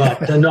point,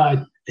 but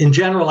no, in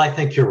general, I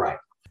think you're right.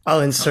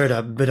 I'll insert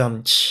a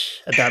badum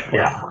at that point.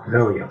 Yeah,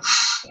 there we go.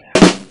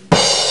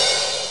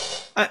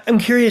 I'm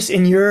curious,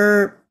 in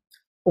your,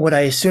 what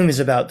I assume is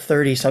about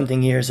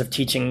 30-something years of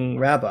teaching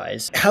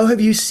rabbis, how have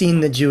you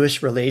seen the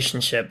Jewish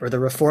relationship or the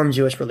Reform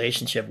Jewish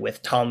relationship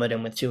with Talmud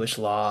and with Jewish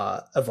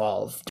law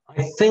evolve?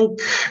 I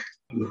think,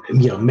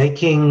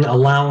 making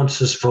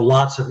allowances for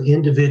lots of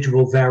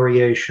individual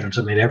variations.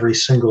 I mean, every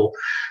single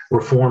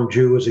Reform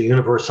Jew is a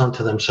universe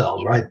unto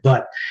themselves, right?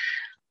 But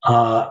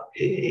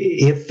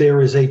if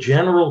there is a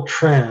general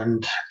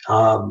trend,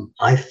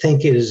 I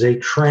think it is a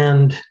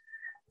trend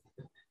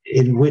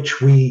in which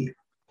we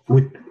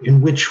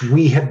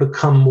have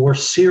become more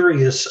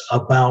serious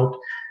about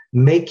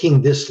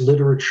making this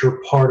literature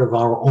part of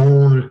our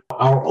own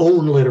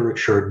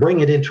literature, bring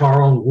it into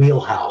our own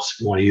wheelhouse, if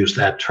you want to use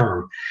that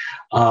term.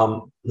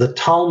 The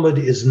Talmud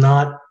is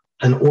not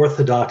an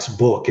Orthodox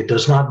book. It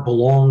does not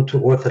belong to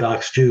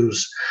Orthodox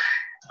Jews.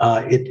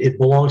 It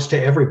belongs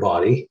to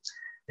everybody.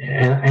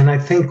 And I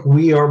think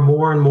we are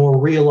more and more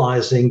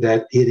realizing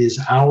that it is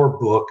our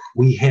book.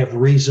 We have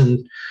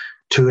reason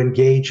to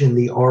engage in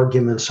the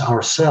arguments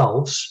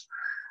ourselves.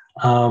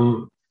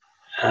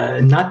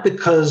 Not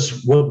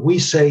because what we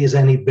say is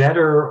any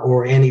better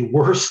or any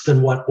worse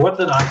than what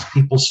Orthodox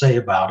people say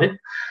about it,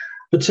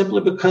 but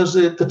simply because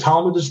the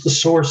Talmud is the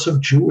source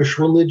of Jewish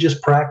religious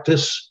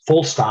practice,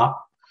 full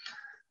stop.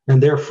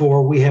 and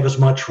therefore we have as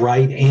much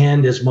right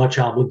and as much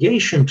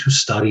obligation to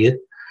study it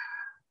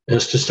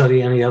as to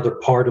study any other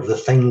part of the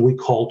thing we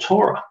call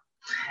Torah.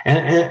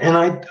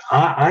 And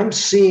I'm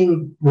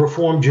seeing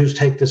Reform Jews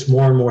take this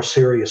more and more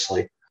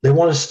seriously. They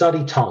want to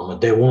study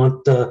Talmud. They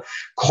want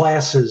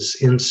classes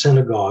in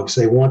synagogues.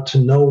 They want to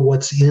know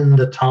what's in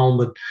the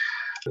Talmud.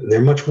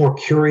 They're much more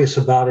curious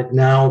about it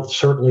now,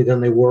 certainly,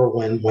 than they were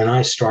when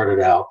I started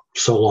out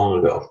so long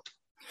ago.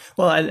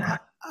 Well,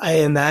 I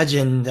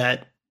imagine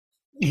that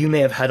you may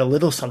have had a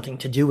little something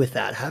to do with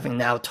that, having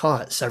now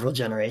taught several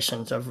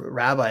generations of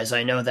rabbis.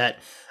 I know that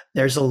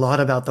there's a lot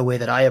about the way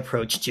that I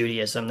approach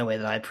Judaism, the way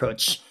that I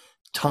approach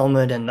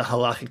Talmud and the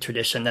halachic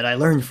tradition that I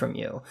learned from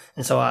you.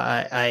 And so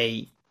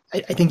I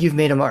think you've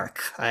made a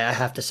mark, I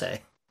have to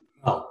say.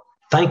 Oh,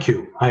 thank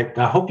you. I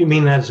hope you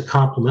mean that as a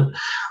compliment.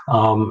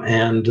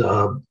 And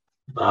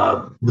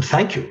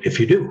thank you if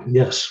you do.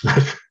 Yes.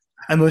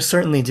 I most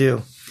certainly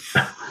do.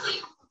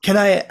 Can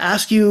I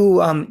ask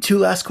you two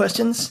last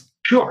questions?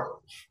 Sure.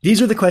 These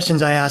are the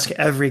questions I ask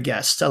every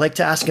guest. I like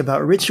to ask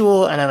about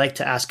ritual and I like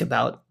to ask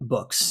about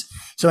books.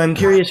 So I'm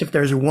curious if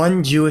there's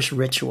one Jewish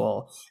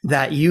ritual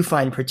that you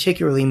find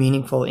particularly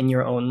meaningful in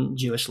your own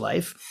Jewish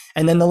life.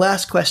 And then the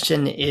last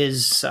question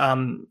is,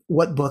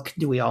 what book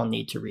do we all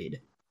need to read?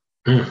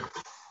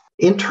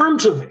 In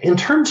terms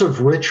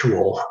of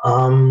ritual,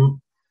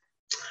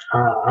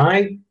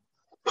 I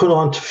put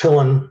on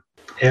tefillin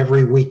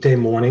every weekday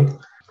morning.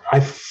 I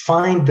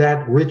find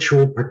that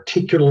ritual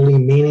particularly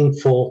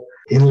meaningful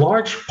in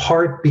large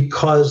part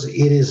because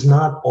it is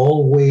not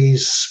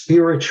always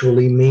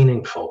spiritually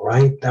meaningful,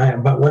 right?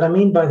 But what I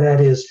mean by that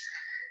is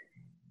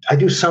if I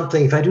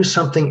do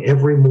something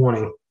every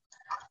morning,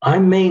 I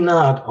may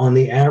not on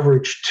the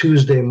average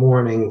Tuesday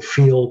morning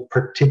feel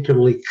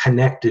particularly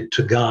connected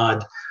to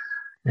God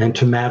and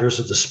to matters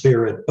of the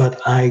spirit, but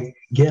I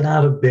get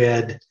out of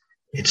bed,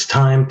 it's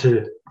time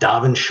to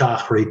daven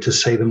shachri, to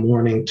say the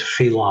morning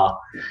tefillah.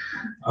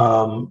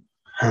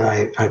 And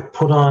I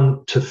put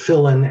on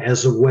tefillin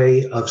as a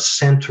way of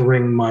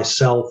centering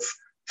myself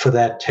for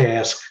that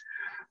task,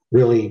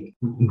 really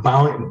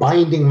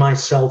binding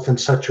myself in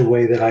such a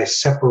way that I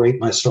separate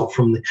myself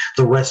from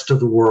the rest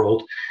of the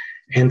world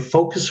and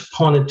focus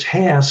upon a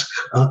task,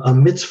 a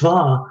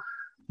mitzvah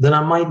that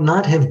I might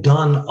not have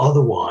done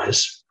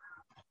otherwise,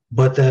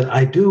 but that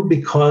I do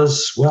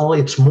because, well,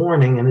 it's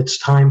morning and it's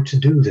time to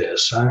do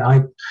this.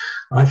 I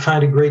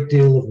find a great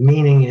deal of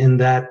meaning in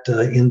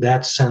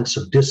that sense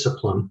of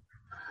discipline.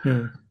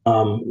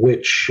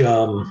 Which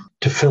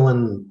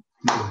tefillin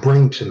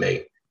bring to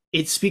me.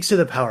 It speaks to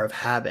the power of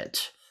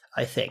habit,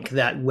 I think,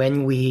 that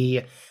when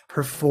we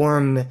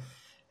perform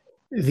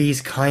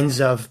these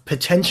kinds of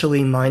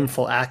potentially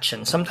mindful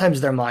actions, sometimes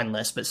they're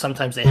mindless, but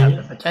sometimes they have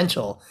the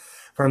potential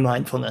for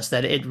mindfulness,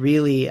 that it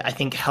really, I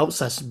think,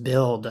 helps us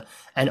build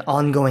an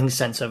ongoing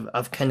sense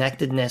of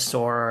connectedness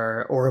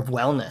or of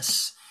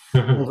wellness.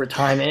 Over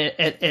time.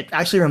 It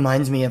actually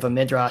reminds me of a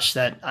midrash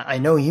that I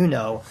know you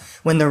know,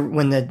 when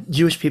the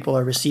Jewish people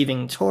are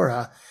receiving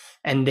Torah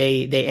and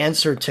they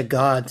answer to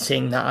God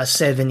saying,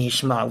 Na'aseh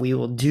v'nishma, we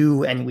will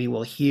do and we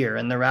will hear.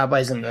 And the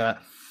rabbis in the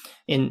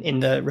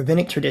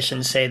rabbinic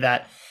tradition say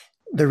that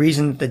the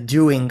reason the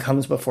doing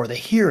comes before the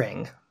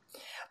hearing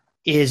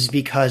is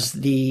because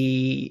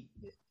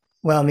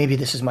well, maybe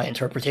this is my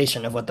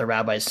interpretation of what the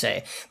rabbis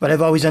say, but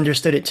I've always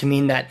understood it to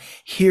mean that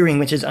hearing,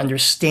 which is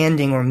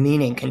understanding or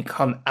meaning, can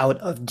come out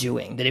of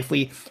doing. That if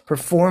we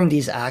perform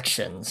these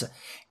actions,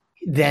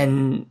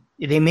 then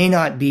they may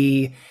not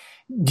be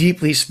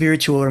deeply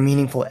spiritual or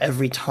meaningful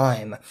every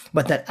time,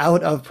 but that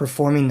out of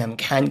performing them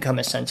can come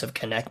a sense of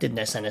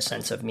connectedness and a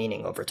sense of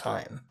meaning over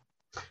time.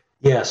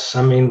 Yes,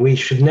 I mean, we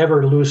should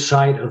never lose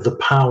sight of the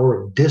power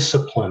of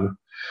discipline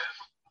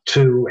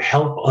to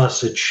help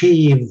us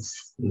achieve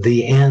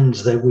the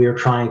ends that we are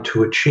trying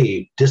to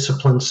achieve.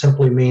 Discipline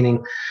simply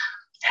meaning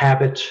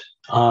habit,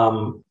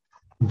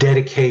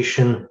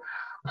 dedication,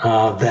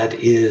 that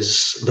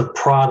is the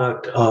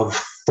product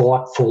of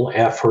thoughtful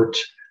effort,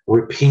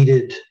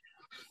 repeated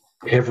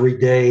every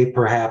day,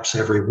 perhaps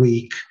every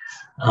week.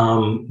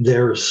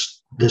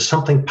 There's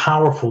something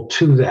powerful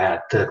to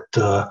that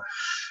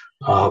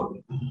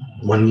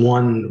when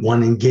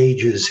one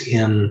engages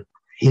in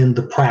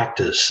the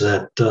practice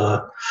that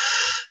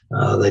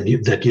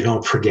you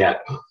don't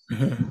forget.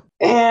 Mm-hmm.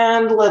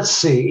 And let's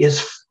see,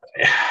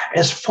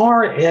 as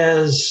far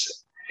as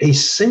a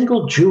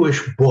single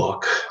Jewish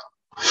book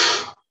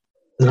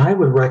that I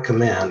would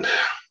recommend,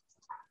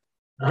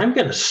 I'm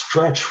going to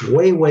stretch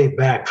way, way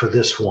back for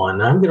this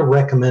one. I'm going to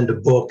recommend a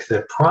book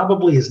that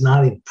probably is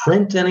not in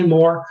print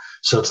anymore,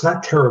 so it's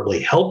not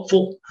terribly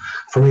helpful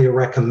for me to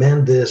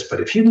recommend this.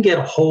 But if you can get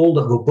a hold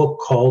of a book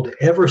called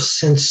Ever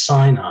Since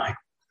Sinai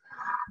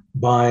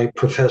by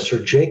Professor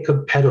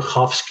Jacob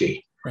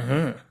Petuchowski.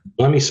 Mm-hmm.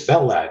 Let me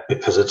spell that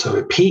because it's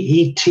a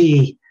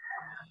Petuchowski,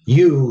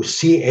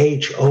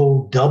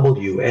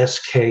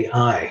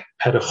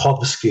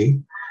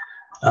 Petuchowski.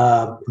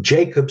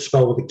 Jacob,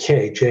 spelled with a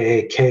K,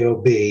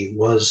 Jakob,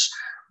 was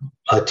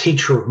a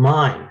teacher of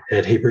mine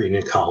at Hebrew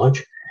Union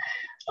College.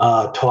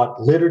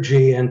 taught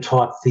liturgy and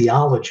taught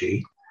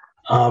theology,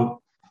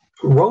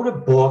 wrote a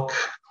book,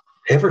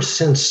 Ever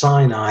Since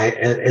Sinai,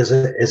 as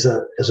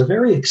a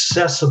very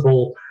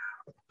accessible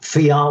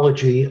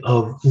theology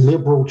of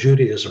liberal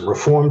Judaism,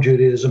 Reform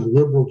Judaism,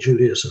 liberal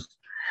Judaism.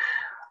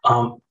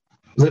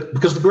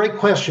 Because the great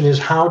question is,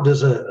 how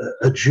does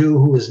a Jew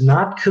who is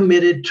not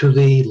committed to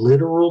the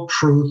literal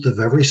truth of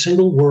every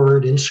single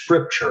word in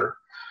Scripture,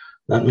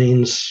 that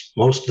means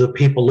most of the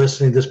people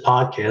listening to this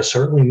podcast,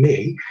 certainly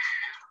me,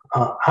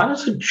 how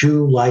does a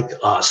Jew like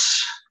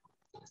us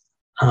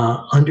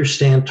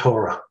understand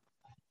Torah?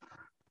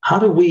 How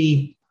do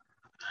we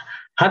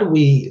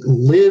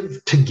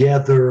live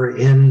together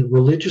in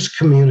religious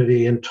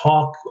community and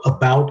talk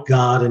about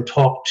God and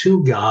talk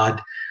to God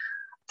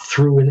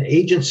through an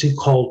agency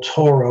called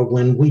Torah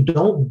when we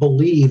don't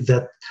believe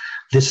that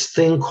this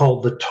thing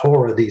called the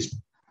Torah, these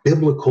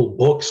biblical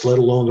books, let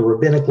alone the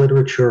rabbinic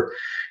literature,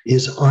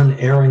 is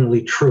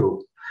unerringly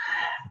true?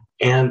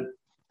 And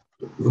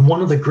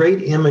one of the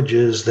great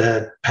images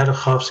that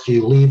Pedachowski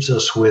leaves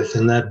us with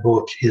in that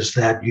book is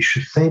that you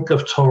should think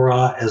of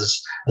Torah as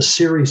a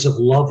series of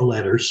love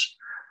letters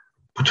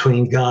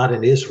between God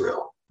and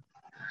Israel.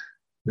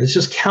 It's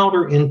just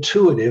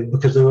counterintuitive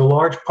because there are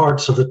large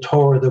parts of the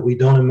Torah that we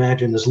don't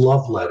imagine as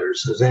love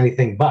letters, as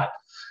anything but.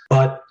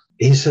 But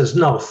he says,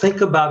 no,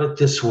 think about it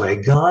this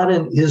way. God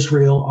and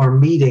Israel are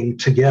meeting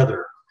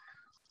together.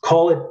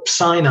 Call it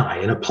Sinai,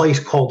 in a place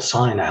called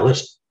Sinai.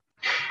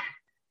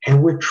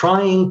 And we're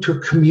trying to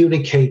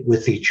communicate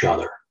with each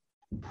other.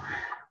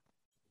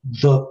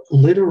 The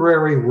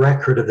literary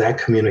record of that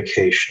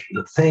communication,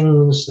 the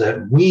things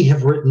that we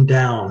have written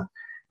down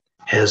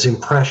as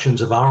impressions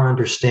of our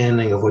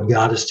understanding of what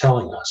God is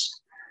telling us,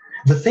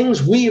 the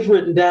things we have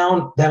written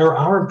down that are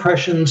our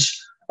impressions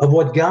of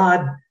what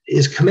God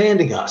is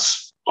commanding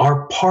us,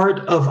 are part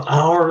of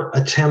our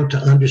attempt to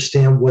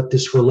understand what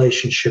this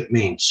relationship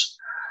means.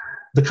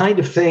 The kind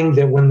of thing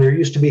that when there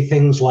used to be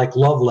things like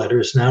love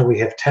letters, now we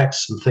have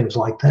texts and things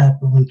like that.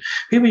 But when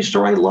people used to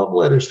write love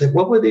letters,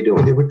 what were they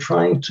doing? They were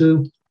trying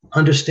to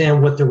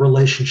understand what the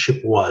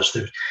relationship was.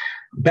 They're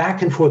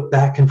back and forth,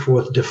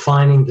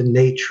 defining the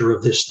nature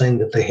of this thing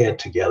that they had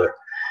together.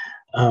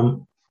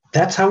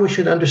 That's how we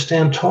should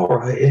understand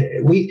Torah.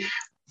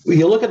 When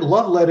you look at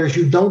love letters,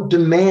 you don't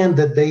demand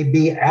that they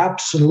be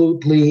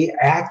absolutely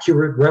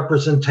accurate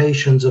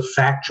representations of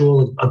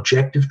factual and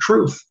objective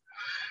truth.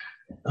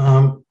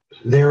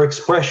 They're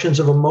expressions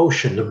of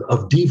emotion,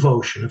 of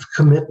devotion, of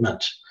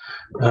commitment,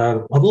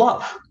 of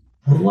love.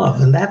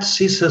 And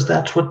he says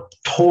that's what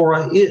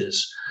Torah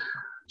is,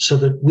 so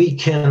that we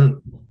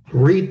can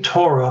read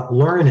Torah,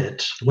 learn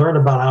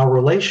about our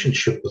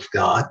relationship with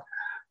God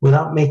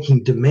without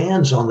making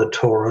demands on the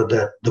Torah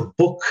that the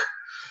book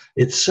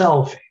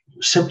itself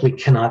simply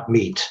cannot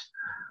meet.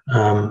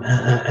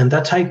 And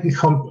that's how you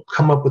can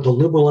come up with a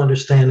liberal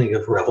understanding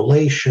of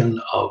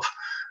revelation, of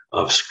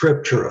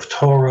Scripture, of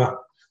Torah,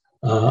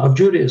 of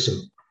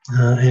Judaism,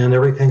 and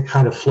everything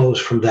kind of flows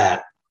from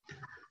that.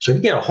 So you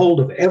get a hold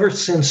of Ever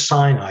Since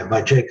Sinai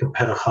by Jacob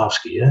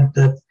Pedachowski.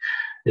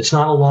 It's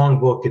not a long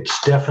book. It's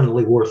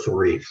definitely worth the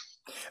read.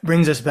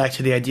 Brings us back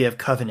to the idea of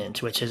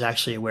covenant, which is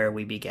actually where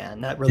we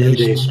began, that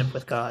relationship Indeed.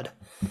 With God.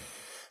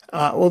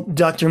 Well,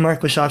 Dr.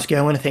 Mark Wachowski,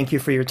 I want to thank you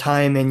for your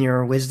time and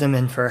your wisdom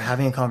and for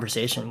having a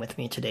conversation with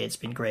me today. It's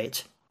been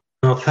great.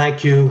 Well,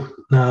 thank you,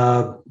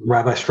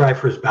 Rabbi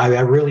Streifers. I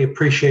really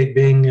appreciate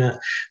being on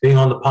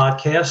the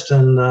podcast,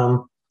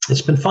 and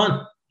it's been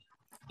fun.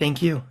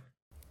 Thank you.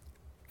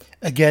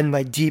 Again,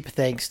 my deep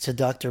thanks to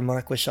Dr.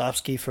 Mark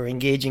Wachowski for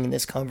engaging in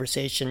this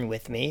conversation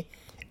with me.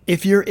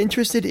 If you're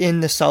interested in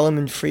the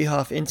Solomon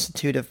Freehoff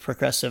Institute of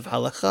Progressive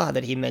Halakha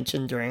that he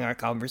mentioned during our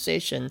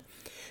conversation,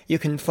 you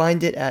can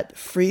find it at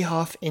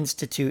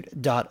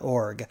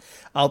freehoffinstitute.org.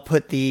 I'll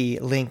put the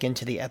link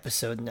into the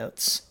episode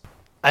notes.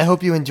 I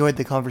hope you enjoyed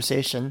the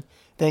conversation.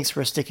 Thanks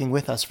for sticking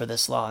with us for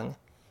this long,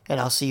 and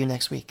I'll see you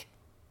next week.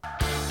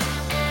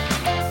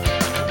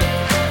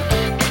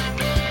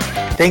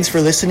 Thanks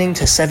for listening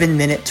to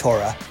 7-Minute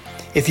Torah.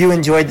 If you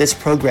enjoyed this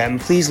program,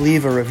 please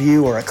leave a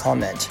review or a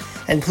comment,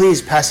 and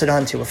please pass it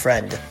on to a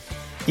friend.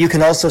 You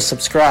can also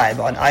subscribe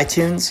on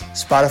iTunes,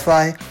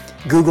 Spotify,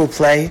 Google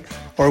Play,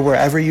 or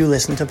wherever you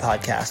listen to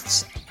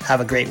podcasts.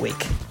 Have a great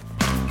week.